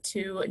lead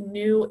to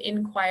new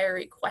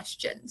inquiry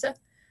questions.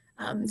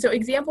 So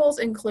examples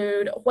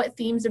include what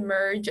themes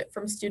emerge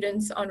from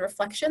students on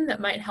reflection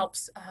that might help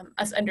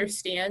us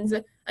understand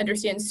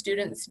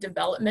students'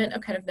 development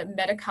of kind of the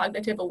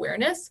metacognitive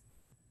awareness.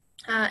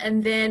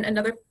 And then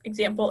another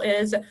example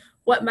is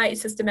what might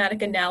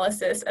systematic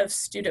analysis of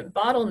student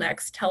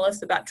bottlenecks tell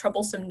us about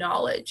troublesome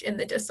knowledge in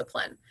the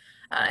discipline?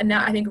 And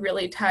that I think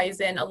really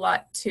ties in a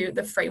lot to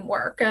the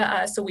framework.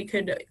 So we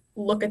could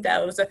look at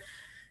those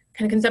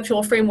kind of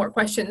conceptual framework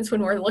questions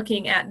when we're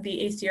looking at the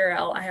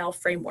ACRL-IL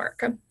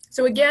framework.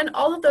 So again,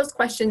 all of those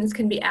questions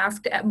can be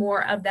asked at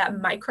more of that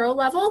micro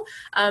level.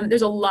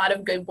 There's a lot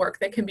of good work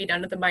that can be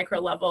done at the micro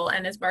level.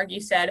 And as Margie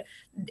said,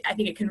 I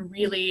think it can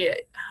really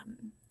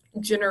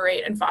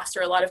generate and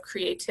foster a lot of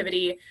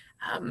creativity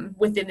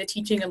within the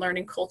teaching and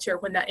learning culture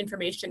when that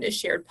information is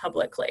shared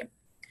publicly.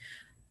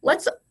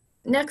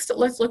 Next,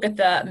 let's look at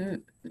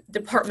the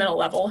departmental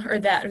level, or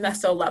that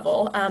meso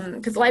level,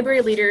 because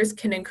library leaders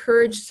can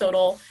encourage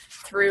SoTL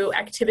through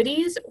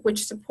activities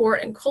which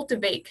support and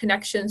cultivate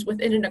connections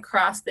within and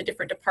across the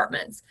different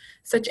departments,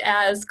 such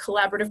as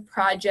collaborative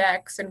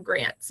projects and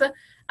grants.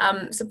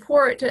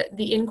 Support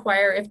the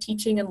inquiry of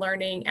teaching and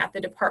learning at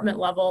the department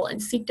level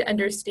and seek to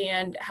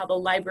understand how the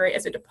library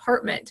as a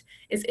department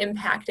is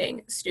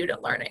impacting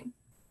student learning.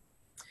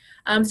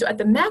 So at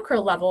the macro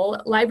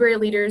level, library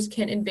leaders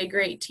can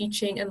invigorate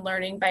teaching and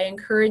learning by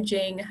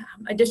encouraging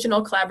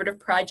additional collaborative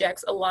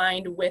projects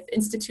aligned with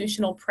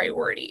institutional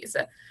priorities.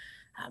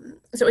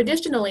 So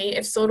additionally,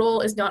 if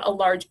SoTL is not a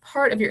large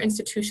part of your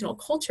institutional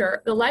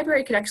culture, the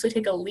library could actually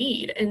take a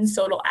lead in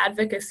SoTL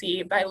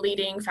advocacy by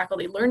leading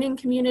faculty learning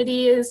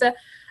communities,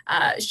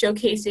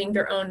 showcasing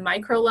their own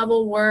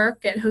micro-level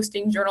work, and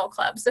hosting journal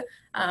clubs.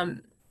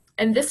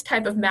 And this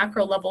type of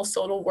macro-level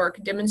SoTL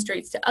work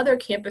demonstrates to other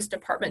campus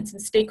departments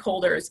and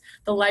stakeholders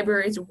the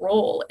library's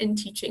role in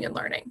teaching and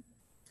learning.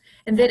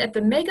 And then at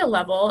the mega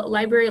level,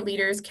 library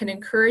leaders can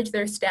encourage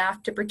their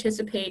staff to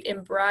participate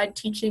in broad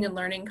teaching and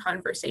learning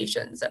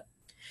conversations.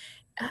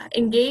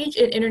 Engage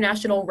in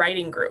international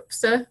writing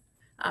groups.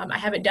 I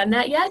haven't done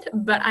that yet,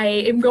 but I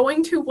am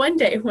going to one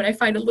day when I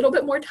find a little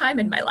bit more time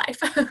in my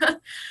life.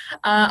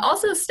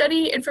 Also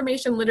study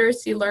information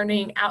literacy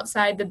learning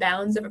outside the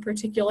bounds of a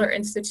particular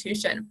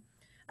institution.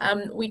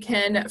 We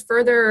can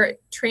further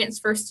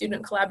transfer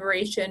student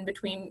collaboration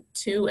between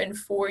 2- and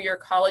 4-year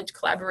college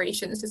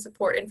collaborations to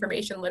support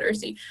information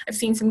literacy. I've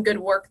seen some good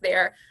work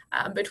there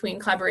between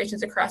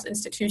collaborations across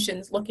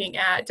institutions looking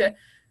at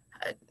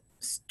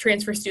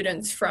transfer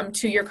students from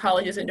 2-year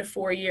colleges into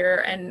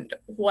 4-year and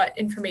what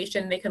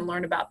information they can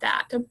learn about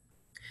that.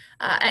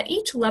 At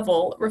each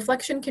level,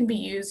 reflection can be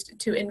used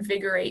to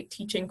invigorate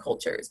teaching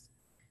cultures.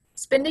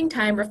 Spending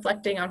time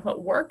reflecting on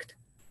what worked,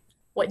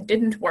 what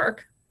didn't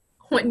work,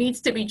 what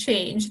needs to be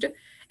changed,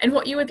 and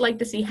what you would like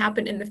to see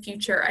happen in the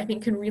future, I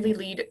think can really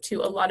lead to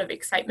a lot of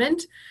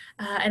excitement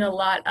and a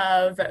lot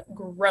of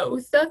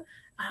growth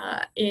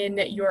in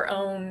your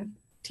own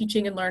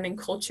teaching and learning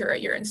culture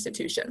at your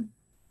institution.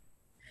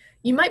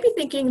 You might be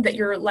thinking that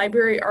your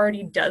library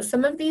already does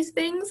some of these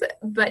things,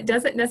 but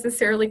doesn't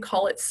necessarily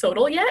call it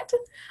SoTL yet.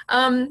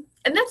 And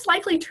that's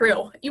likely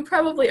true. You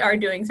probably are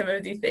doing some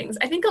of these things.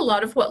 I think a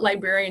lot of what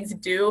librarians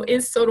do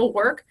is SoTL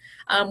work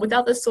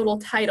without the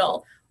SoTL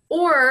title.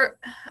 Or,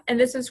 and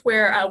this is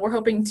where we're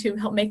hoping to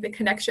help make the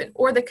connection,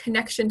 or the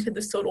connection to the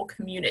SoTL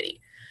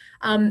community.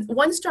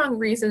 One strong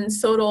reason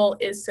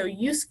SoTL is so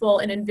useful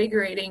in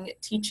invigorating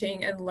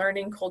teaching and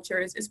learning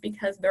cultures is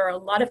because there are a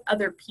lot of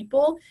other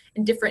people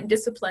in different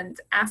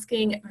disciplines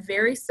asking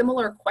very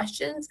similar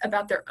questions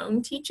about their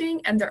own teaching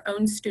and their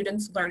own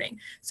students' learning.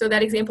 So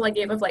that example I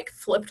gave of like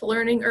flipped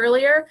learning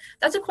earlier,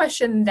 that's a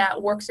question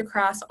that works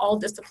across all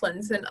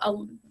disciplines, and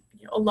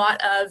a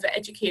lot of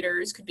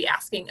educators could be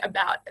asking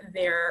about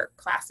their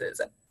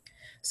classes.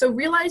 So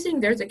realizing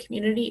there's a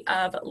community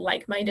of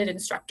like-minded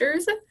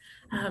instructors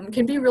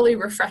can be really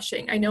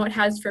refreshing. I know it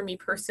has for me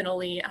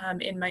personally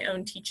in my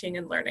own teaching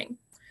and learning.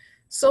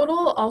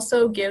 SoTL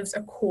also gives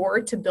a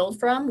core to build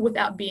from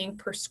without being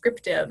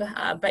prescriptive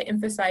by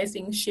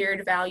emphasizing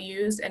shared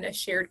values and a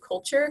shared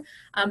culture,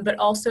 but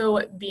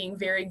also being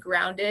very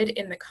grounded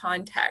in the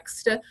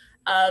context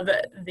of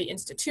the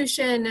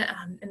institution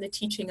and the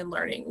teaching and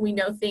learning. We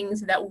know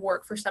things that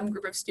work for some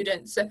group of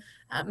students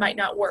might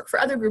not work for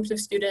other groups of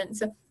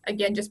students,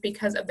 again, just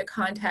because of the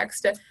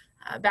context,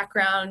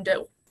 background,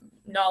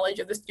 knowledge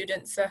of the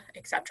students,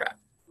 etc.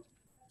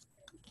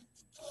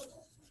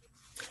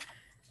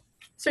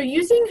 So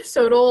using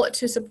SoTL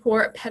to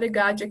support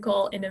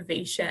pedagogical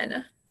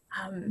innovation.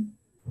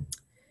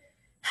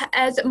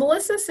 As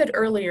Melissa said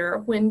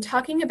earlier, when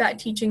talking about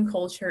teaching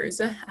cultures,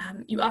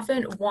 you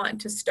often want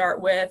to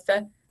start with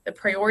the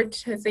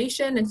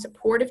prioritization and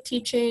support of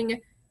teaching,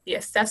 the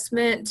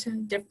assessment,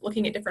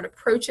 looking at different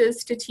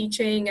approaches to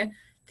teaching,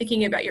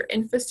 thinking about your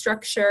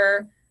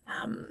infrastructure,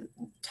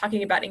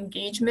 talking about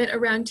engagement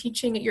around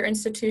teaching at your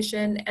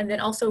institution, and then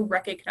also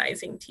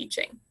recognizing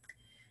teaching.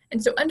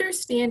 And so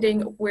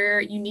understanding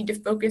where you need to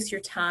focus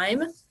your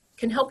time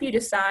can help you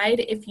decide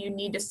if you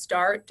need to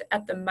start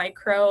at the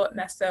micro,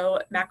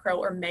 meso, macro,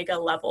 or mega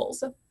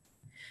levels.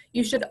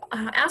 You should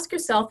ask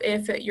yourself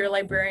if your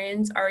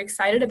librarians are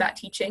excited about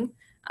teaching,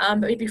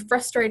 but maybe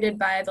frustrated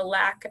by the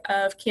lack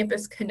of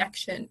campus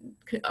connection,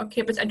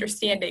 campus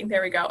understanding,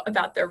 there we go,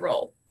 about their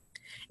role.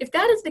 If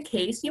that is the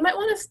case, you might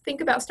want to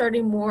think about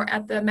starting more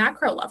at the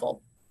macro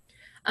level.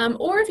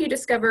 Or if you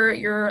discover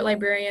your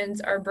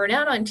librarians are burnt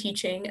out on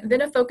teaching,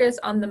 then a focus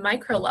on the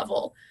micro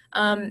level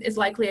is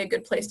likely a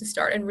good place to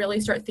start and really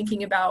start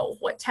thinking about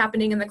what's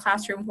happening in the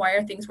classroom, why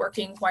are things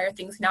working, why are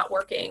things not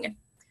working.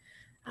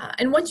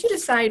 And once you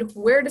decide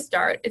where to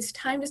start, it's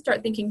time to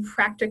start thinking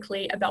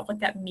practically about what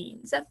that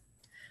means.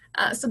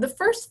 So the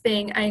first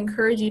thing I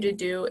encourage you to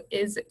do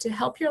is to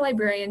help your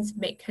librarians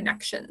make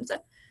connections.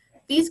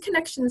 These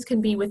connections can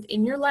be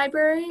within your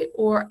library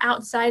or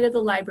outside of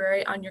the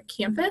library on your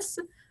campus,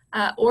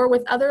 or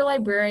with other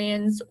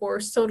librarians or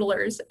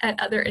SoTLers at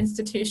other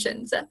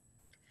institutions.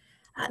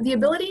 The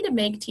ability to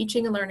make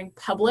teaching and learning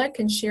public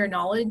and share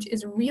knowledge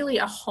is really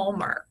a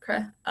hallmark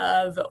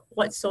of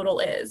what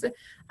SoTL is,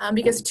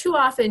 because too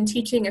often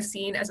teaching is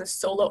seen as a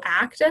solo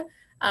act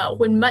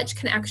when much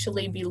can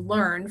actually be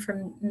learned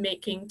from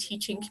making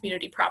teaching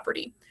community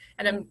property.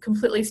 And I'm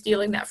completely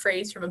stealing that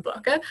phrase from a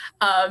book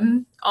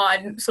on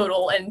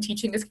SoTL and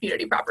teaching as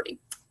community property.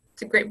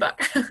 It's a great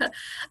book.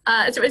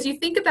 So as you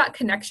think about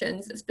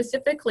connections,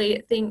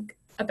 specifically think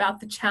about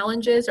the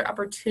challenges or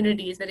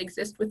opportunities that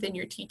exist within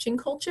your teaching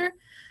culture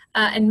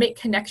and make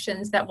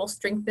connections that will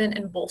strengthen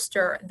and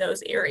bolster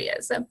those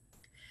areas.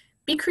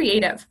 Be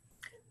creative.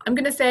 I'm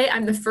going to say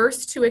I'm the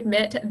first to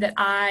admit that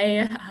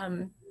I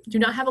do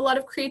not have a lot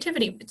of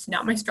creativity. It's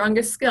not my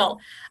strongest skill.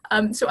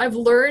 So I've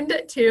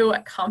learned to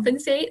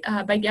compensate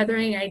by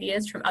gathering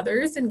ideas from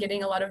others and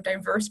getting a lot of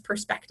diverse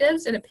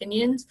perspectives and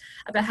opinions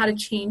about how to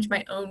change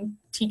my own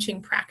teaching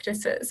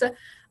practices.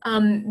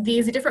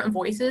 These different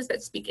voices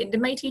that speak into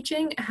my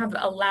teaching have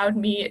allowed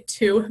me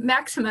to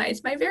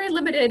maximize my very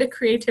limited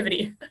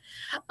creativity.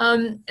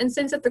 And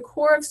since at the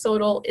core of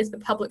SoTL is the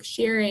public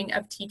sharing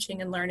of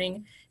teaching and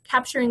learning,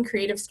 capturing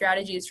creative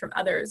strategies from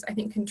others, I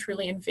think can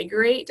truly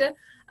invigorate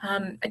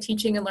a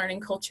teaching and learning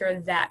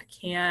culture that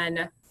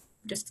can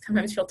just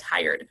sometimes feel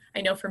tired.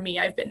 I know for me,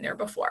 I've been there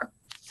before.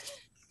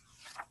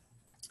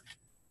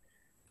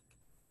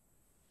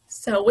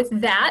 So with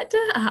that,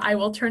 I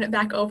will turn it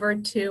back over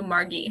to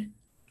Margie.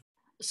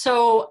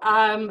 So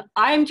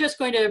I'm just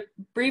going to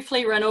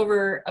briefly run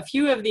over a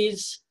few of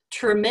these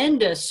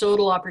tremendous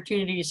SoTL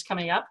opportunities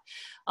coming up,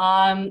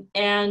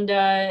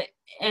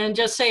 and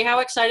just say how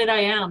excited I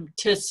am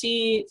to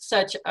see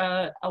such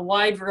a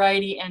wide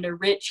variety and a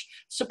rich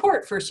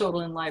support for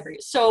SoTL in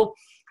libraries. So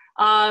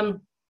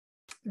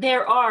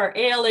there are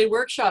ALA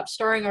workshops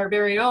starring our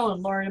very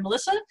own Lauren and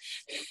Melissa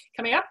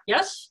coming up,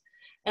 yes,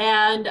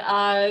 and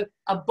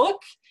a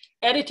book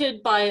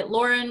edited by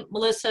Lauren,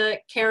 Melissa,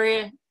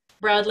 Carrie,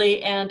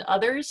 Bradley, and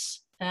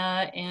others,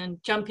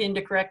 and jump in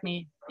to correct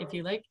me if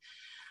you like.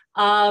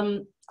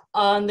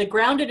 On the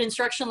Grounded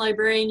Instruction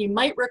Librarian, you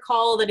might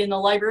recall that in the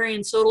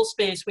librarian SoTL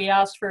space, we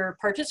asked for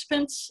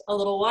participants a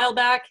little while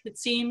back, it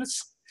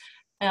seems.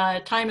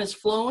 Time has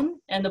flown,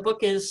 and the book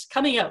is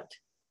coming out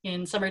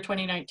in summer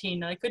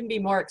 2019. I couldn't be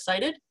more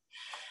excited.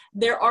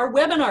 There are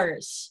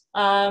webinars.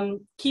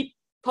 Keep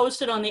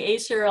posted on the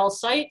ACRL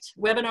site,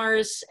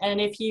 webinars,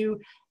 and if you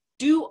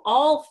do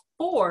all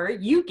 4,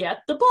 you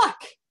get the book.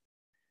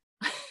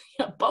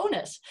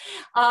 Bonus.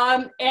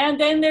 And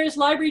then there's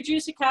Library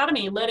Juice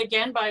Academy, led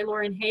again by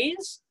Lauren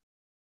Hayes,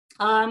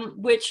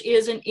 which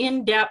is an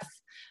in-depth,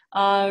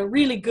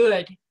 really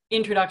good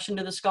introduction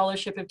to the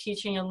scholarship of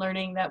teaching and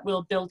learning that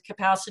will build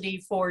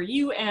capacity for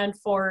you and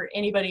for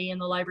anybody in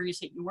the libraries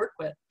that you work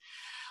with.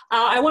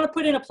 I want to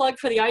put in a plug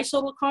for the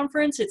iSoTL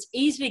conference. It's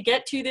easy to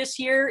get to this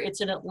year.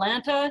 It's in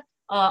Atlanta,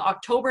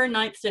 October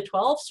 9th to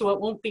 12th, so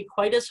it won't be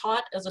quite as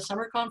hot as a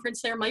summer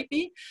conference there might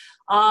be.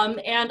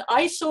 And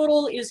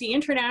iSoTL is the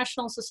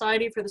International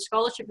Society for the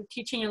Scholarship of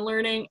Teaching and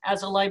Learning.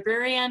 As a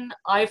librarian,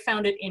 I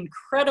found it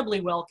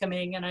incredibly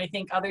welcoming, and I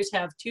think others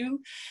have too.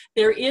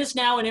 There is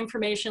now an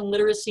information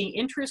literacy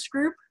interest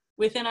group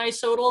within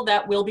iSoTL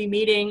that will be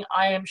meeting,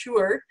 I am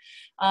sure,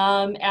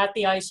 at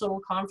the iSoTL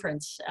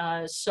conference.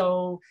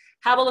 So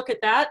have a look at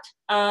that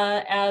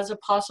as a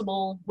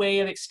possible way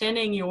of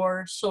extending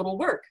your SoTL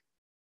work.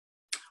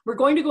 We're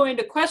going to go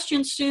into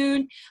questions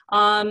soon.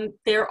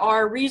 There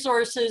are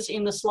resources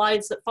in the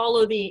slides that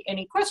follow the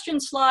any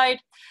questions slide,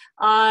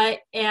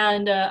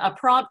 and a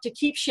prompt to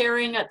keep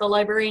sharing at the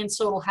librarian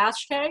SoTL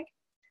hashtag.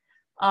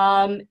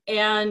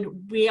 And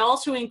we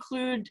also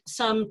include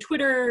some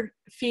Twitter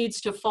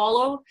feeds to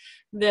follow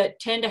that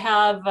tend to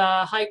have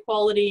high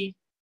quality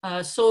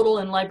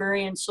SoTL and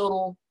librarian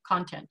SoTL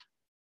content.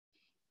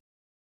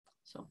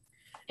 So,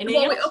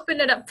 while we open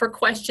it up for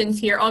questions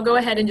here, I'll go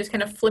ahead and just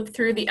kind of flip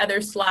through the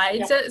other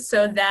slides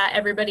so that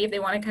everybody, if they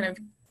want to kind of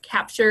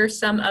capture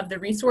some of the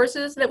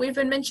resources that we've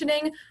been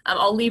mentioning,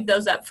 I'll leave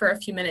those up for a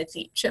few minutes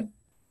each.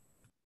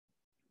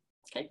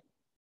 Okay.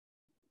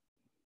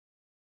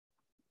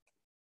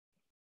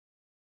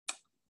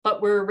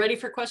 But we're ready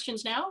for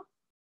questions now?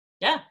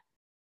 Yeah,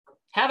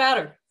 have at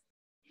her.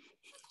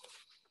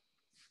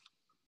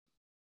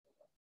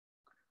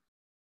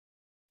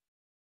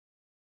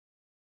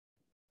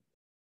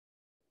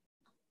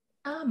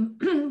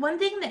 One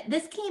thing that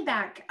this came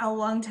back a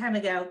long time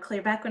ago,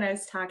 clear back when I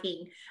was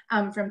talking,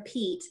 from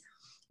Pete,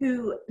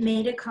 who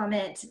made a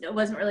comment. It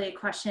wasn't really a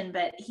question,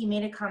 but he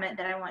made a comment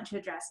that I want to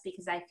address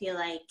because I feel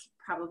like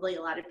probably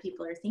a lot of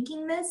people are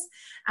thinking this,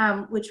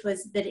 which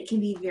was that it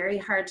can be very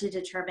hard to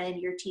determine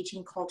your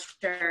teaching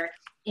culture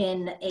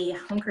in a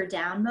hunker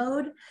down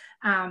mode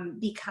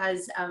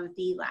because of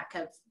the lack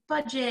of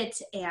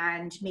budget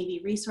and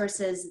maybe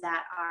resources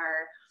that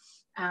are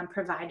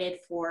provided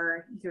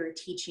for your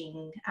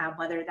teaching,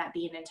 whether that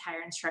be an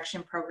entire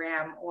instruction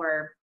program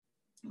or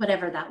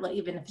whatever that look,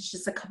 even if it's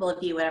just a couple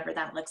of you, whatever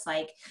that looks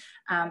like.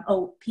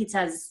 Oh, Pete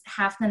says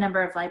half the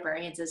number of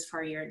librarians is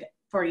 4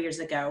 years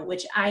ago,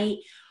 which I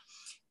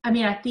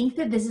mean, I think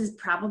that this is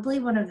probably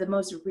one of the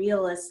most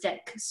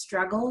realistic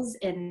struggles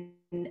and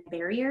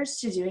barriers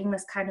to doing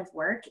this kind of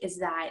work, is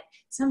that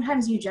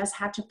sometimes you just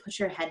have to put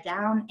your head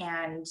down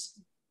and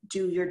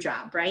do your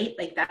job, right?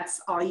 Like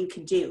that's all you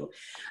can do.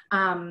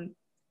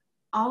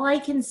 All I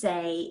can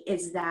say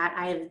is that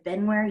I have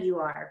been where you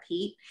are,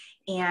 Pete,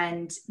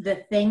 and the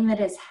thing that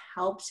has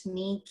helped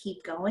me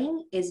keep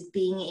going is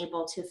being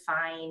able to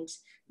find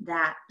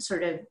that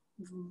sort of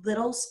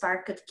little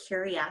spark of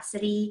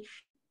curiosity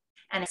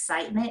and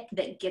excitement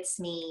that gets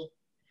me,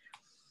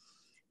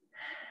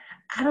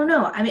 I don't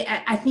know. I mean,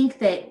 I think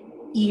that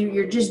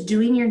you're just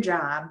doing your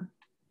job.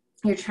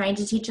 You're trying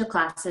to teach your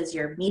classes,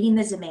 you're meeting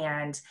the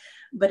demand.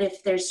 But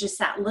if there's just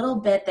that little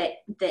bit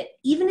that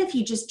even if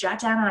you just jot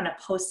down on a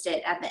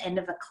Post-it at the end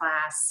of a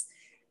class,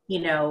 you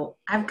know,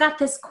 I've got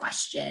this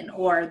question,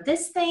 or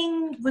this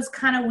thing was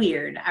kind of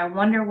weird, I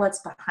wonder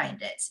what's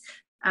behind it.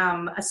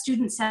 A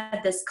student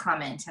said this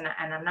comment, and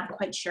I'm not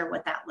quite sure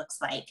what that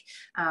looks like.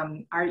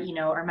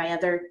 Are my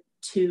other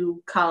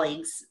two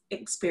colleagues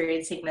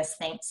experiencing this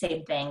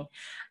same thing?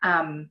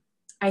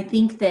 I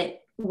think that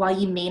while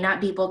you may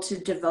not be able to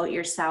devote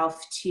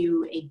yourself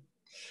to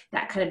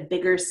that kind of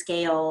bigger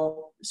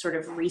scale sort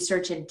of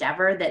research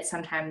endeavor that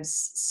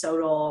sometimes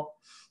SoTL,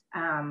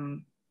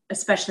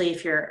 especially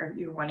if you're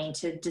wanting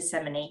to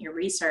disseminate your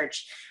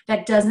research,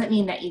 that doesn't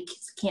mean that you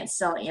can't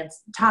still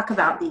talk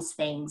about these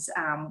things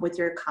with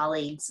your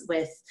colleagues,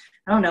 with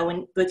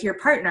your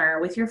partner,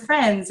 with your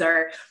friends,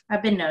 or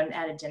I've been known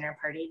at a dinner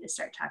party to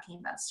start talking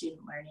about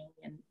student learning,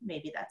 and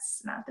maybe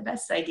that's not the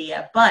best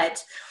idea,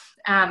 but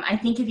I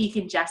think if you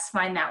can just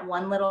find that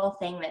one little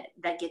thing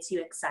that gets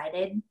you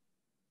excited,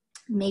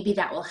 maybe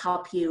that will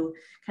help you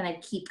kind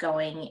of keep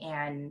going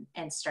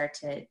and start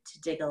to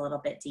dig a little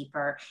bit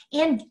deeper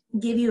and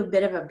give you a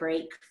bit of a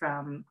break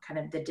from kind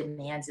of the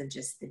demands of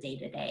just the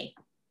day-to-day.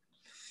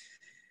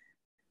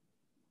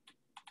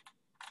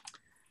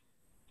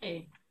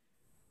 Hey.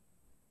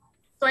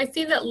 So I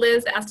see that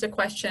Liz asked a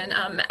question.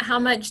 How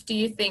much do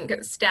you think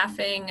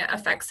staffing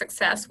affects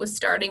success with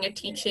starting a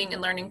teaching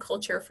and learning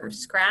culture from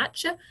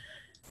scratch?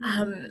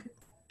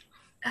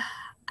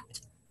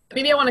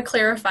 Maybe I want to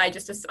clarify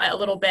just a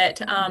little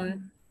bit.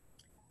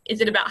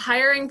 Is it about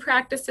hiring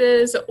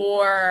practices,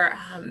 or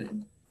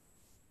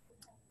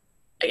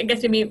I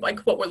guess maybe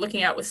like what we're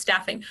looking at with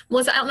staffing?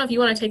 Melissa, I don't know if you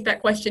want to take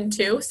that question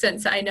too,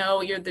 since I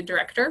know you're the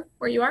director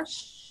where you are.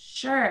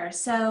 Sure.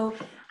 So,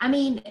 I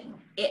mean,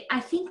 I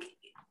think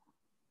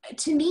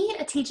to me,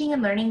 a teaching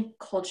and learning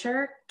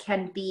culture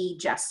can be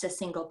just a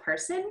single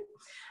person.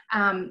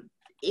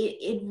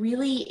 It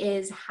really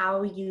is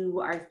how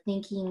you are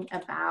thinking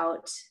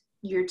about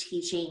your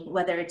teaching,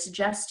 whether it's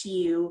just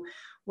you,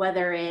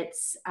 whether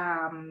it's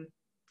a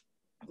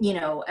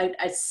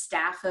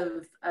staff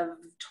of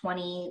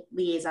 20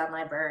 liaison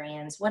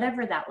librarians,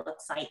 whatever that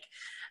looks like.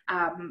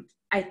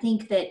 I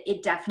think that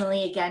it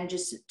definitely, again,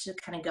 just to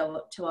kind of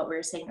go to what we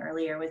were saying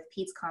earlier with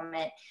Pete's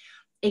comment,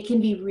 it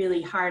can be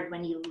really hard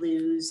when you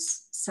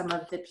lose some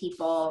of the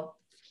people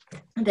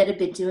that have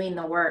been doing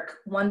the work.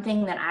 One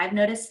thing that I've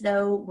noticed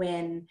though,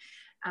 when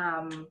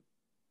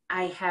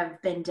I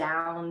have been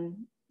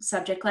down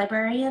subject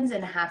librarians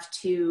and have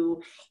to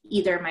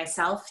either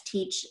myself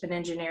teach an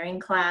engineering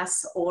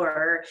class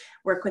or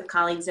work with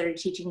colleagues that are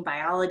teaching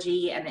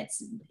biology, and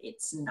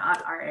it's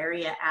not our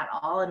area at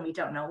all and we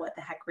don't know what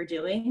the heck we're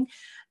doing.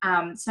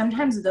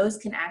 Sometimes those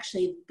can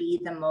actually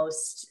be the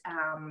most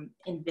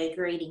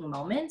invigorating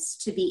moments,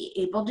 to be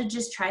able to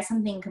just try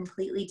something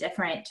completely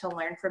different, to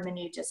learn from a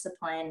new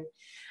discipline,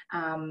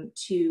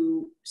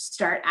 to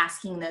start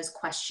asking those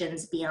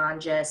questions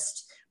beyond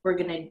just we're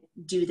going to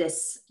do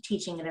this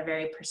teaching in a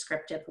very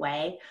prescriptive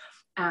way.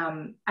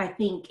 I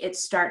think it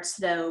starts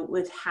though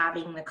with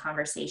having the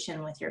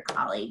conversation with your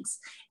colleagues.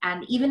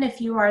 And even if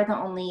you are the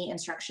only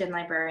instruction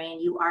librarian,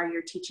 you are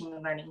your teaching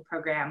and learning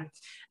program,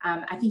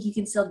 I think you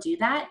can still do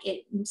that.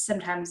 It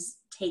sometimes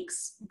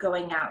takes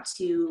going out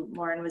to,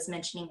 Lauren was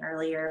mentioning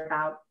earlier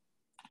about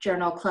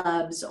journal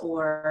clubs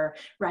or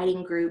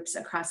writing groups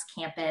across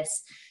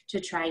campus to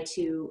try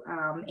to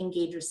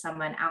engage with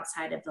someone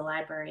outside of the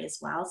library as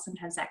well.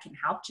 Sometimes that can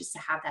help just to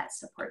have that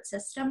support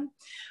system.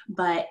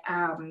 But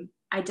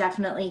I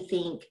definitely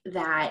think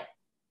that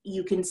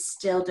you can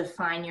still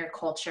define your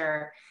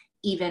culture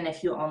even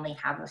if you only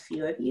have a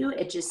few of you.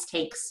 It just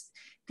takes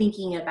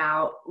thinking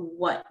about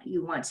what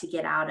you want to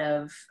get out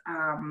of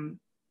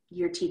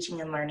your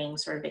teaching and learning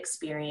sort of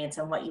experience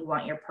and what you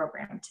want your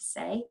program to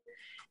say.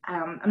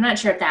 I'm not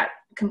sure if that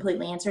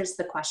completely answers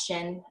the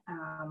question.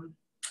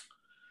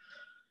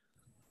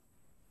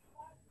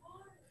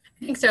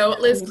 I think so.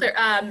 Liz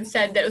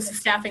said that it was the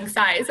staffing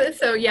size.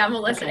 So yeah,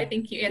 Melissa, okay. I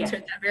think you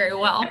answered that very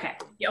well. Okay.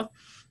 Thank you.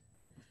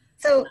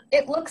 So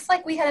it looks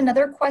like we had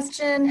another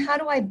question. How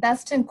do I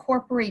best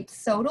incorporate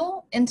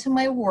SoTL into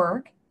my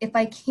work if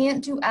I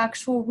can't do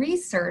actual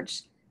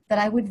research that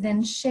I would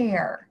then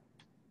share?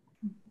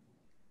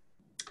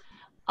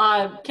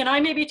 Can I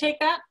maybe take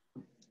that?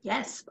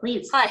 Yes,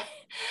 please. Hi.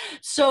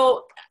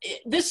 So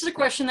this is a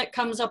question that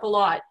comes up a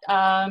lot.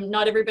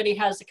 Not everybody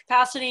has the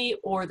capacity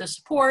or the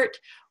support,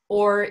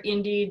 or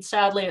indeed,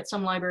 sadly, at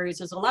some libraries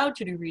is allowed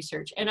to do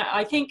research. And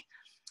I think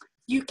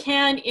you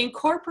can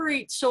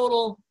incorporate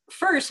SoTL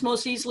first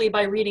most easily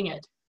by reading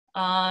it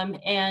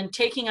and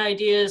taking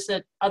ideas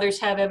that others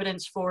have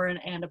evidence for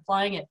and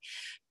applying it.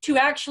 To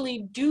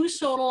actually do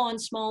SoTL on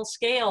small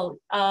scale,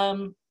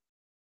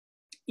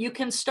 you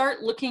can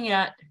start looking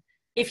at,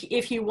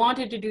 if you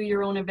wanted to do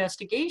your own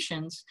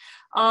investigations,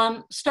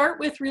 start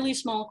with really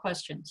small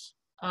questions.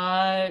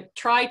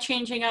 Try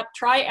changing up,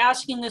 try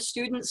asking the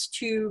students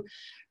to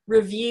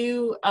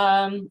review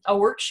a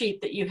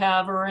worksheet that you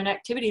have or an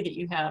activity that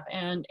you have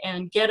and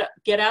get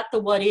at the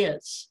what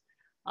is.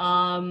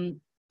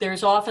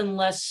 There's often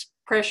less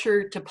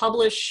pressure to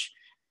publish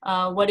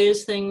what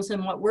is things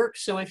and what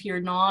works. So if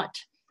you're not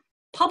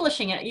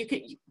publishing it, you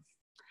could,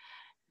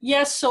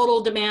 yes,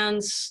 SoTL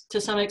demands to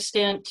some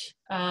extent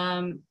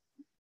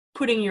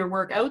putting your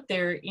work out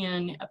there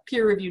in a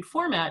peer-reviewed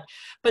format,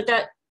 but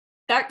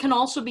that can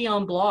also be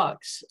on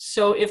blogs.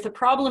 So if the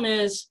problem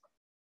is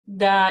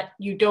that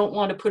you don't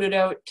want to put it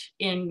out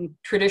in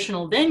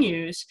traditional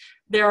venues,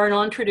 there are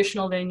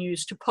non-traditional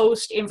venues to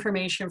post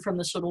information from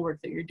the SoTL work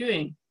that you're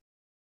doing.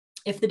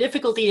 If the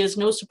difficulty is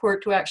no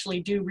support to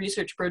actually do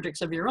research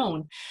projects of your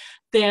own,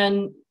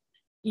 then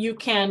you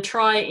can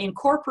try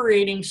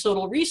incorporating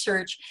SoTL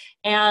research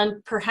and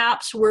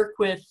perhaps work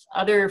with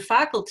other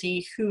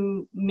faculty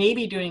who may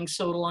be doing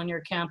SoTL on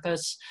your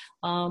campus,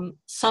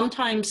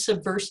 sometimes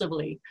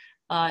subversively,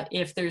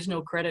 if there's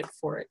no credit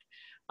for it.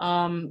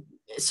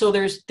 So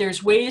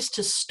there's ways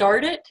to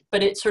start it,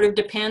 but it sort of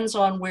depends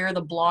on where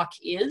the block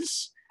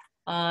is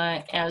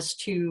as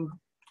to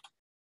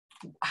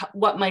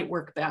what might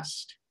work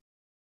best.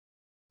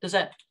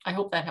 I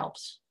hope that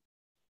helps.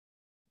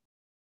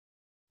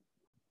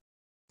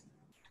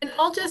 And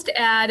I'll just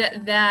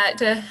add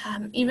that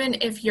even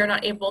if you're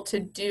not able to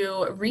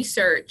do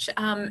research,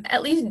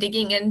 at least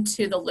digging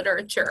into the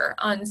literature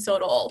on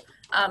SoTL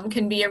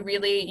can be a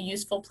really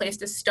useful place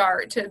to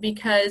start,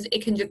 because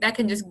that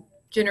can just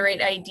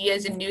generate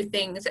ideas and new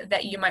things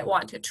that you might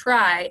want to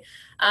try.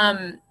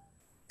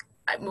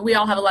 We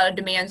all have a lot of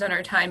demands on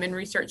our time, and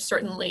research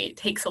certainly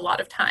takes a lot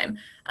of time.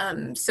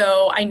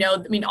 So I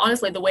mean,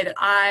 honestly, the way that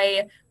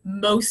I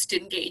most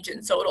engage in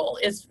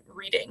SoTL is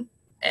reading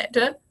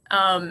it.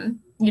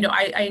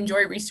 I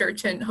enjoy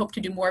research and hope to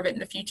do more of it in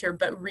the future,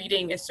 but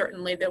reading is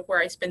certainly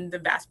where I spend the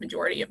vast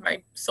majority of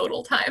my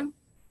SoTL time.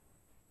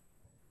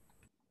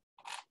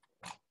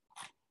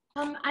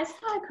 I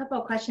saw a couple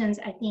of questions,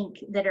 I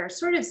think, that are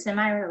sort of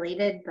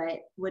semi-related, but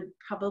would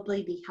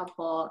probably be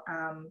helpful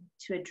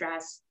to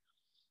address.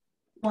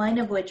 One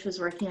of which was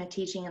working with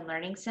teaching and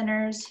learning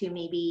centers who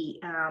maybe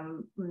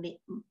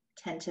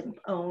tend to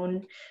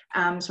own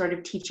sort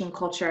of teaching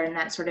culture and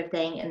that sort of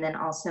thing, and then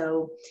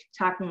also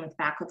talking with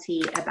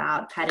faculty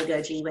about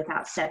pedagogy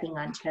without stepping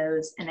on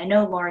toes. And I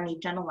know, Lauren,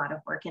 you've done a lot of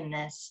work in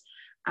this,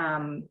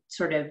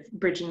 sort of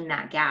bridging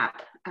that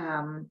gap,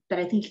 but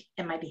I think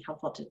it might be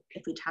helpful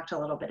if we talked a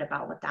little bit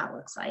about what that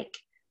looks like.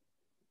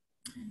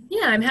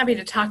 Yeah, I'm happy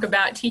to talk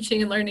about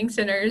teaching and learning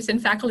centers and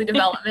faculty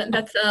development.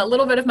 That's a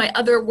little bit of my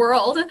other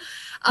world.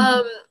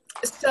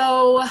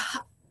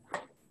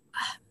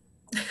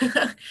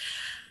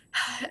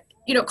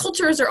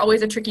 Cultures are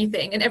always a tricky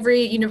thing, and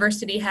every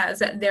university has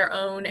their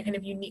own kind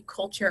of unique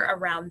culture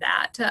around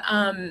that.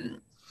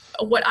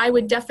 What I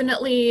would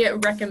definitely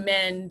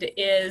recommend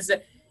is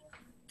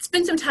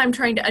spend some time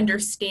trying to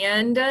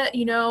understand,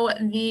 you know,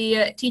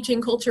 the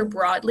teaching culture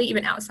broadly,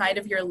 even outside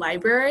of your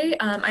library.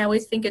 I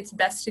always think it's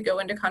best to go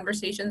into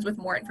conversations with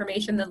more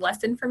information than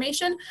less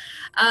information.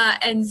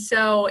 And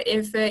so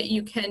if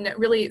you can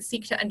really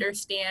seek to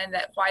understand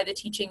that why the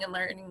Teaching and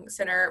Learning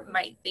Center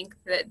might think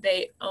that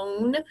they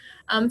own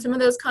some of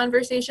those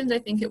conversations, I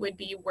think it would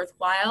be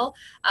worthwhile.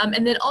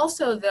 And then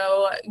also,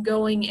 though,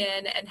 going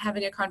in and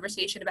having a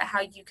conversation about how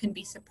you can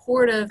be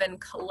supportive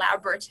and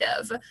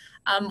collaborative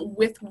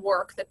with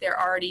work that they're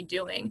already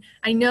doing.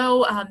 I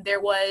know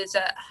there was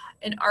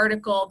an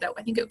article that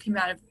I think it came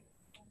out of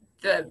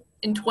the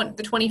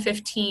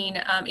 2015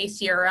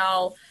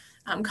 ACRL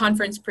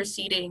conference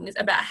proceedings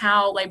about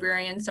how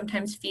librarians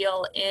sometimes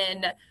feel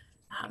in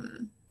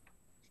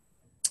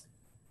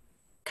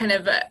kind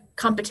of a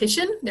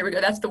competition, there we go,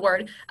 that's the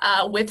word,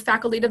 with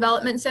faculty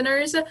development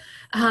centers.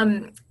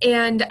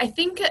 And I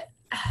think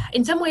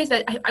in some ways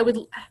that I would,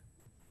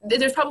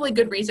 there's probably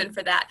good reason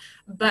for that,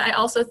 but I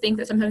also think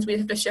that sometimes we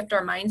have to shift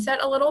our mindset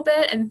a little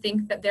bit and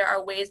think that there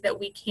are ways that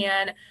we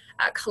can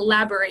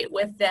collaborate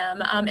with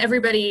them.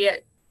 Everybody,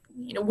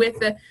 you know, with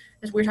the,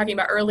 as we were talking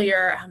about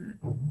earlier,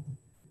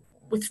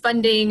 with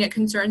funding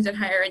concerns in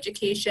higher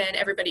education,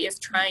 everybody is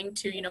trying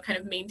to, you know, kind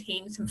of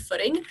maintain some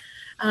footing.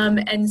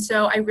 And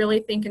so I really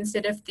think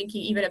instead of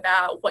thinking even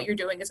about what you're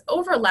doing is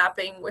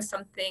overlapping with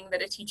something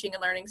that a teaching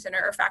and learning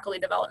center or faculty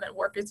development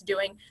work is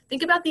doing,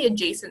 think about the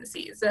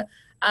adjacencies.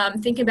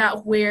 Think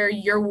about where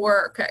your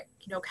work,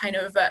 you know, kind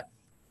of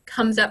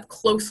comes up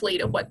closely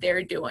to what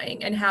they're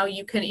doing and how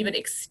you can even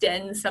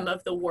extend some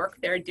of the work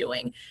they're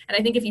doing. And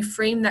I think if you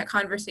frame that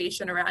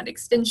conversation around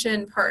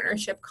extension,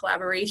 partnership,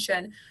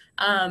 collaboration,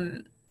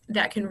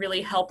 that can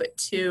really help it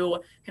to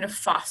kind of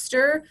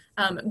foster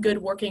good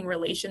working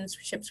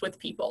relationships with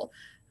people.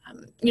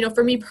 You know,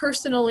 for me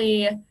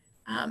personally,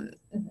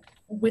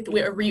 with a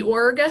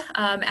reorg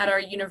at our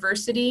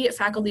university,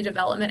 faculty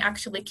development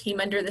actually came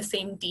under the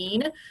same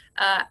dean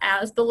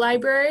as the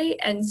library.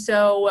 And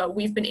so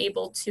we've been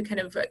able to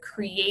kind of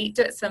create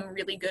some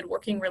really good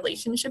working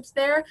relationships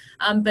there.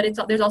 But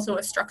there's also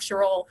a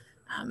structural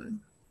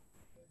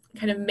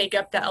kind of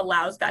makeup that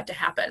allows that to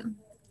happen.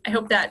 I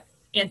hope that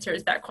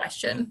answers that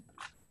question.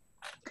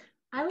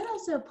 I would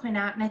also point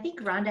out, and I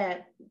think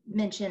Rhonda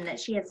mentioned that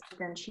she has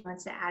something she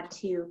wants to add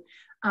too,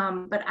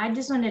 but I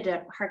just wanted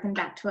to harken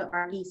back to what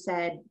Margie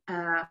said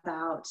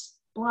about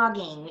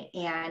blogging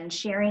and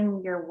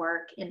sharing your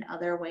work in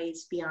other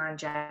ways beyond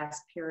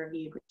just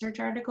peer-reviewed research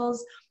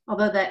articles,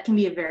 although that can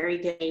be a very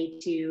good way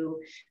to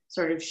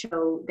sort of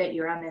show that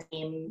you're on the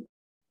same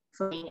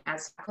footing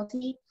as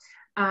faculty.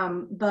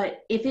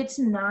 But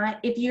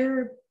if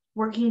you're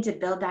working to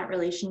build that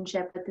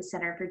relationship with the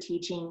Center for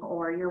Teaching,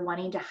 or you're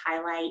wanting to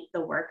highlight the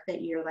work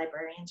that your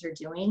librarians are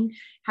doing,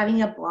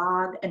 having a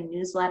blog, a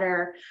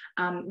newsletter.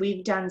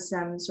 We've done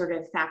some sort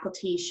of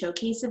faculty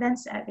showcase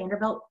events at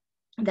Vanderbilt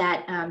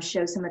that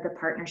show some of the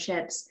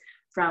partnerships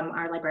from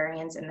our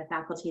librarians and the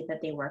faculty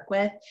that they work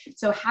with.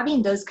 So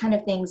having those kind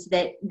of things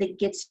that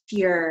gets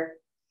your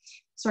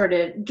sort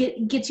of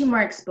gets you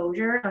more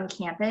exposure on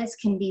campus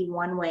can be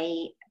one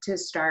way to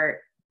start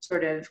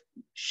sort of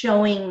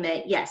showing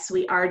that, yes,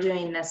 we are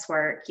doing this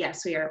work.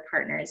 Yes, we are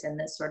partners in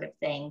this sort of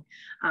thing.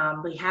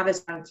 We have a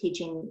strong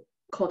teaching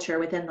culture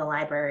within the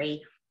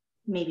library.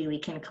 Maybe we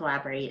can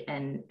collaborate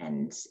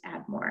and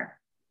add more.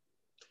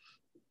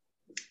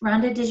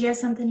 Rhonda, did you have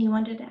something you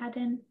wanted to add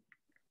in?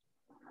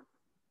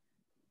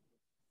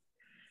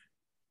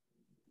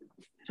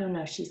 I don't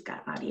know if she's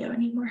got audio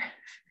anymore.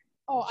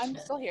 Oh, I'm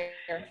still here.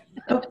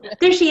 Oh,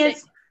 there she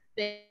is.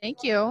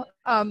 Thank you.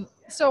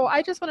 So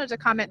I just wanted to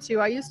comment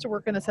too. I used to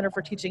work in the Center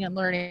for Teaching and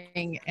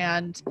Learning,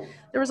 and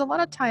there was a lot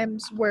of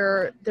times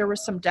where there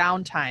was some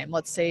downtime.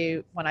 Let's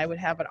say when I would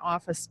have an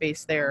office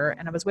space there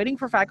and I was waiting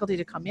for faculty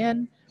to come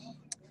in.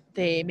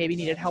 They maybe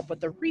needed help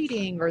with the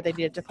reading, or they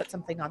needed to put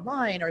something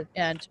online,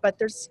 but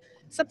there's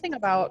something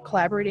about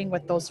collaborating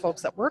with those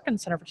folks that work in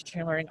Center for Teaching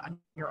and Learning on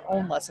your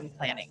own lesson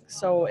planning.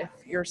 So if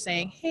you're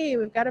saying, hey,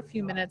 we've got a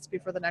few minutes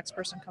before the next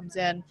person comes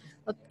in,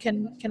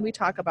 can we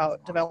talk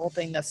about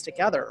developing this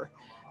together?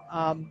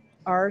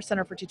 Our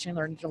Center for Teaching and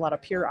Learning did a lot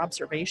of peer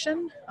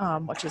observation,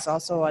 which is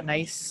also a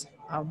nice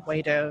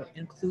way to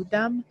include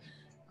them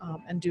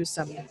and do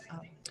some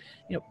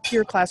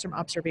peer classroom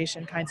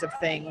observation kinds of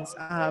things.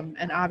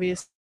 And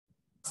obviously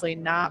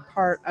not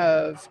part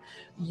of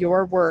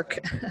your work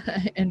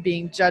and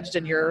being judged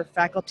in your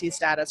faculty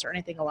status or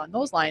anything along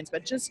those lines,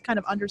 but just kind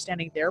of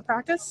understanding their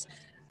practice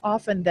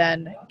often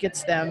then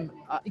gives them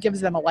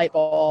a light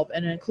bulb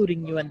and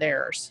including you in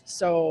theirs.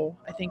 So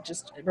I think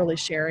just really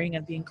sharing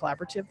and being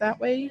collaborative that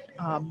way.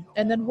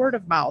 And then word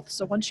of mouth.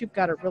 So once you've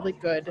got a really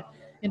good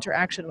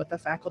interaction with a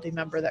faculty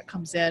member that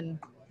comes in,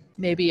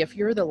 maybe if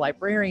you're the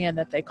librarian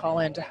that they call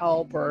in to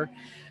help or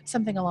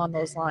something along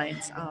those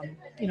lines,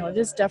 it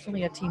is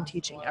definitely a team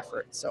teaching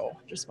effort. So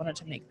just wanted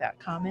to make that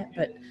comment,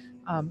 but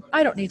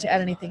I don't need to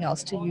add anything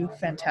else to you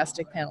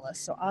fantastic panelists.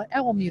 So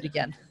I will mute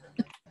again.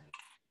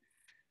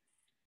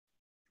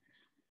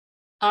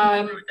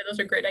 Those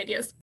are great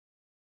ideas.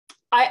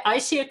 I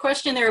see a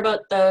question there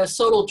about the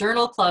SoTL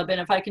Journal Club, and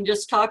if I can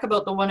just talk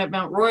about the one at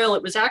Mount Royal,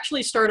 it was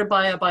actually started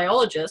by a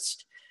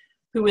biologist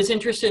who was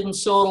interested in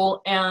SoTL,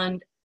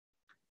 and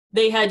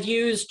they had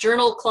used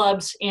journal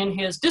clubs in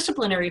his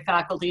disciplinary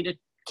faculty to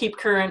keep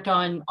current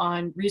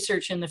on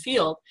research in the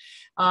field.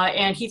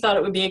 And he thought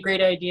it would be a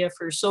great idea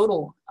for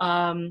SoTL.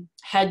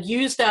 Had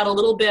used that a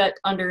little bit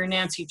under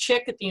Nancy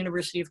Chick at the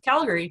University of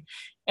Calgary,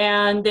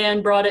 and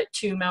then brought it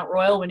to Mount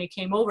Royal when he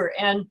came over.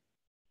 And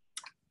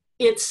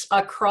it's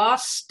a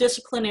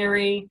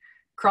cross-disciplinary,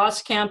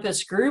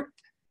 cross-campus group.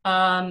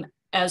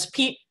 As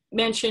Pete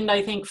mentioned,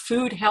 I think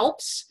food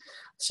helps.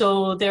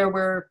 So there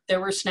were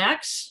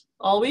snacks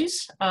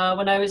always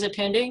when I was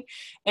attending,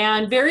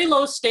 and very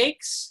low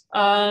stakes.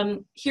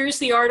 Here's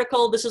the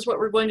article. This is what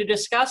we're going to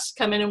discuss.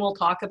 Come in and we'll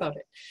talk about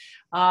it.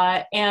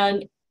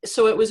 And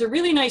so it was a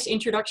really nice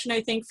introduction,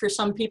 I think, for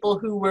some people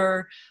who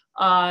were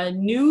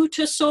new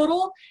to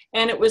SoTL,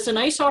 and it was a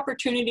nice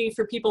opportunity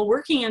for people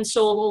working in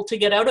SoTL to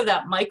get out of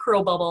that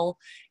micro bubble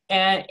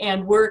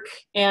and work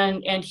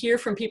and hear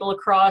from people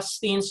across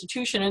the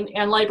institution.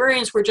 And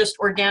librarians were just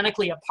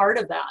organically a part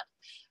of that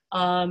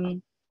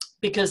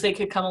because they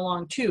could come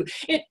along too.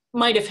 It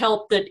might have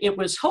helped that it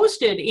was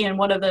hosted in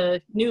one of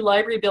the new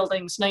library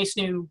buildings, nice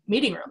new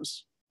meeting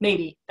rooms.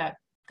 Maybe that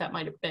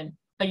might have been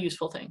a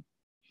useful thing.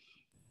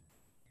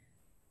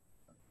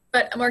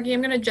 But Margie,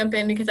 I'm going to jump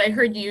in because I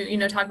heard you,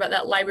 talk about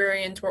that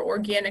librarians were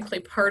organically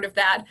part of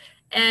that.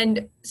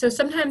 And so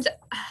sometimes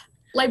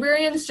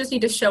librarians just need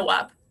to show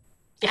up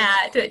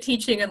at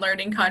teaching and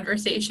learning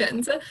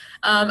conversations.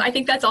 I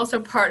think that's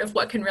also part of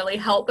what can really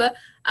help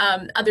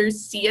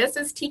others see us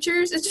as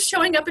teachers, is just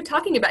showing up and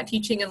talking about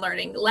teaching and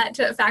learning. Let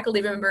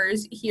faculty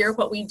members hear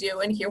what we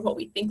do and hear what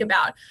we think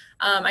about.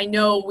 I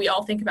know we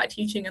all think about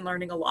teaching and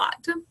learning a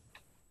lot.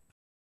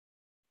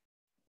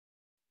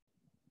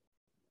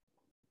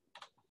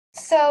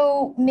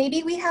 So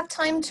maybe we have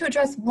time to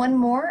address one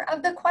more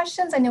of the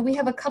questions. I know we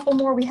have a couple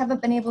more we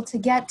haven't been able to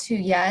get to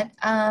yet.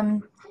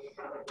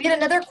 We had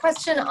another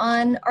question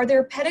on, are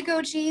there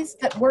pedagogies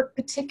that work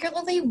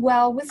particularly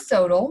well with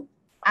SoTL?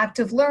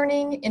 Active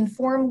learning,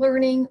 informed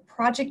learning,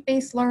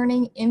 project-based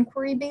learning,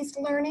 inquiry-based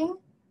learning?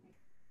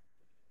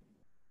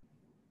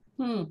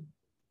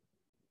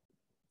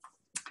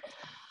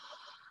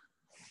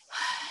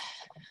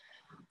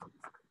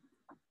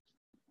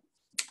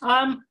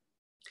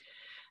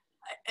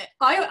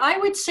 I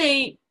would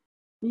say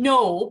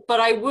no, but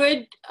I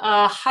would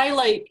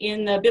highlight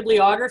in the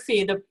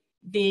bibliography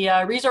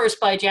the resource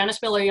by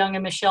Janice Miller-Young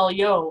and Michelle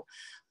Yeoh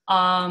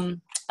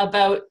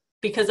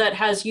because that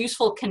has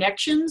useful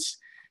connections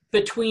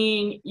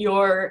between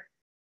your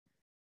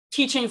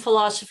teaching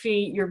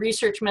philosophy, your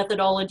research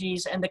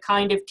methodologies, and the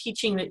kind of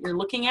teaching that you're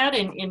looking at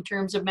in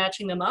terms of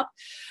matching them up.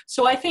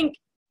 So I think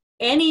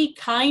any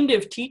kind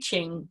of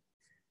teaching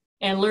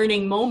and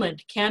learning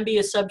moment can be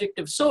a subject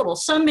of SoTL.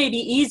 Some may be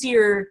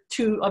easier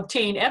to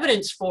obtain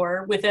evidence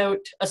for without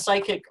a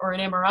psychic or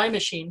an MRI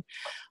machine.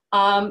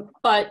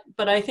 But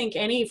I think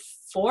any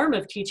form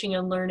of teaching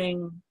and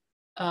learning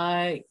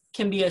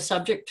can be a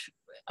subject.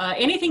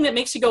 Anything that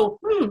makes you go,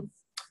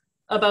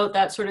 about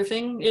that sort of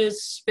thing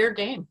is fair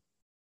game.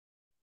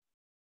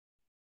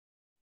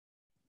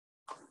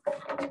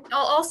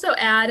 I'll also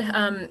add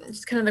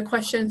just kind of the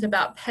questions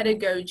about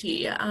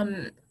pedagogy.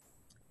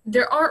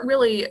 There aren't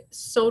really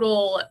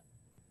SoTL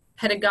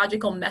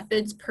pedagogical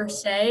methods per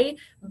se,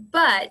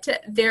 but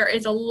there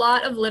is a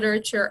lot of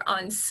literature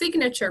on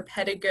signature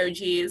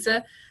pedagogies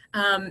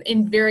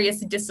in various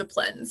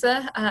disciplines.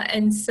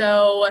 And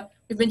so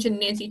we've mentioned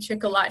Nancy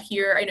Chick a lot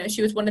here. I know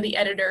she was one of the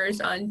editors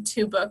on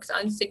 2 books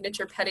on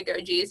signature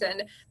pedagogies,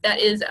 and that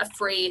is a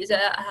phrase,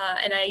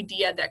 an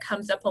idea that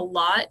comes up a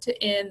lot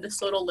in the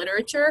SoTL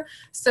literature.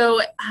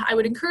 So I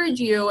would encourage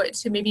you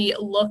to maybe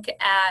look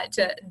at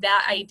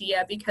that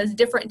idea, because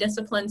different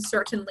disciplines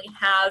certainly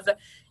have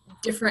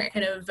different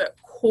kind of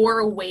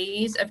core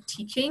ways of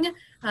teaching,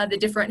 the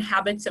different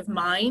habits of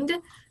mind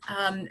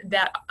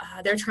that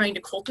they're trying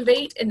to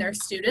cultivate in their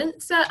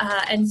students.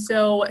 And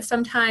so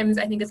sometimes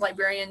I think as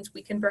librarians,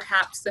 we can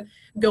perhaps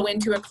go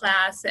into a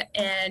class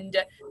and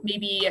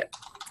maybe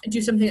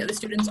do something that the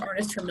students aren't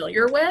as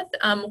familiar with,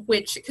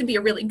 which could be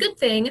a really good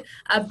thing,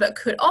 but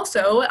could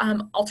also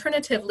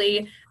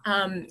alternatively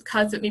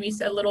cause maybe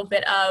a little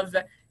bit of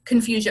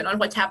confusion on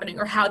what's happening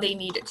or how they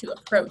need to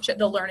approach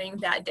the learning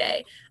that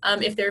day,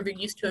 if they're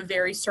used to a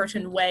very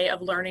certain way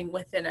of learning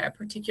within a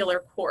particular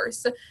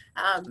course.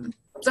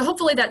 So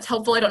hopefully that's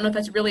helpful. I don't know if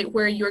that's really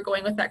where you're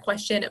going with that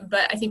question,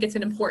 but I think it's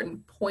an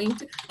important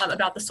point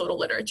about the SoTL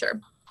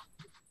literature.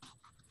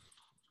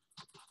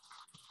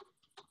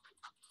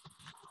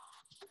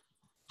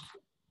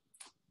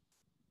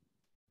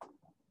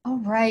 All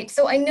right,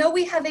 so I know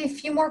we have a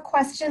few more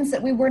questions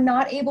that we were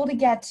not able to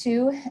get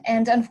to,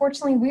 and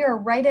unfortunately we are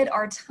right at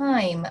our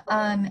time.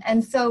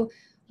 And so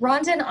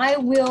Rhonda and I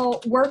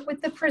will work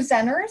with the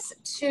presenters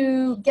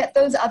to get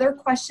those other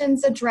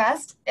questions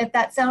addressed, if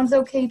that sounds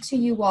okay to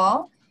you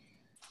all.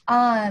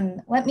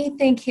 Let me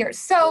think here.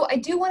 So I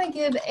do want to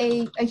give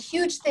a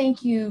huge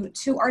thank you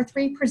to our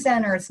three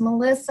presenters,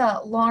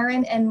 Melissa,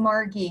 Lauren, and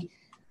Margie.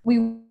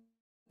 We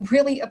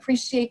really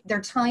appreciate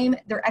their time,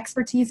 their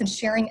expertise, and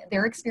sharing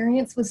their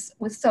experience with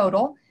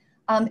SoTL.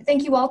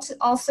 Thank you all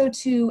also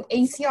to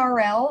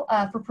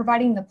ACRL for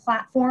providing the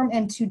platform,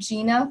 and to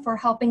Gina for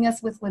helping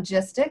us with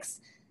logistics.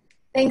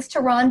 Thanks to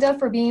Rhonda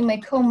for being my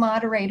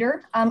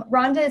co-moderator.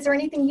 Rhonda, is there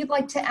anything you'd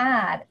like to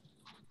add?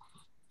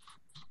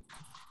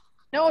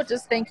 No,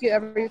 just thank you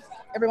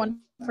everyone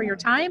for your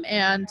time,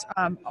 and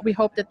we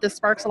hope that this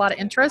sparks a lot of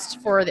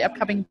interest for the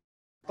upcoming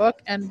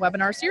book and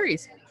webinar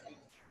series.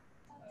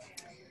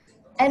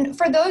 And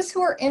for those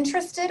who are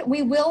interested,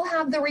 we will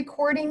have the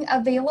recording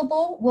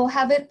available. We'll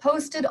have it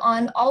posted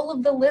on all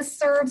of the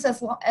listservs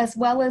as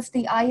well as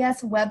the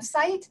IS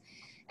website.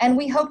 And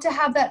we hope to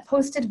have that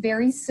posted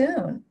very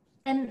soon.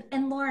 And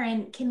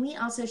Lauren, can we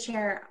also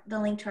share the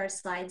link to our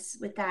slides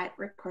with that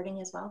recording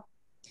as well?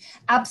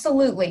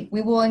 Absolutely.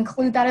 We will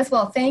include that as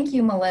well. Thank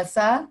you,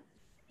 Melissa.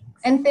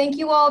 And thank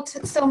you all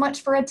so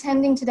much for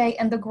attending today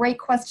and the great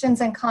questions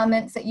and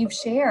comments that you've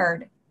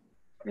shared.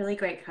 Really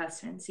great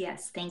questions.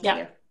 Yes, thank Yeah.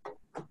 you.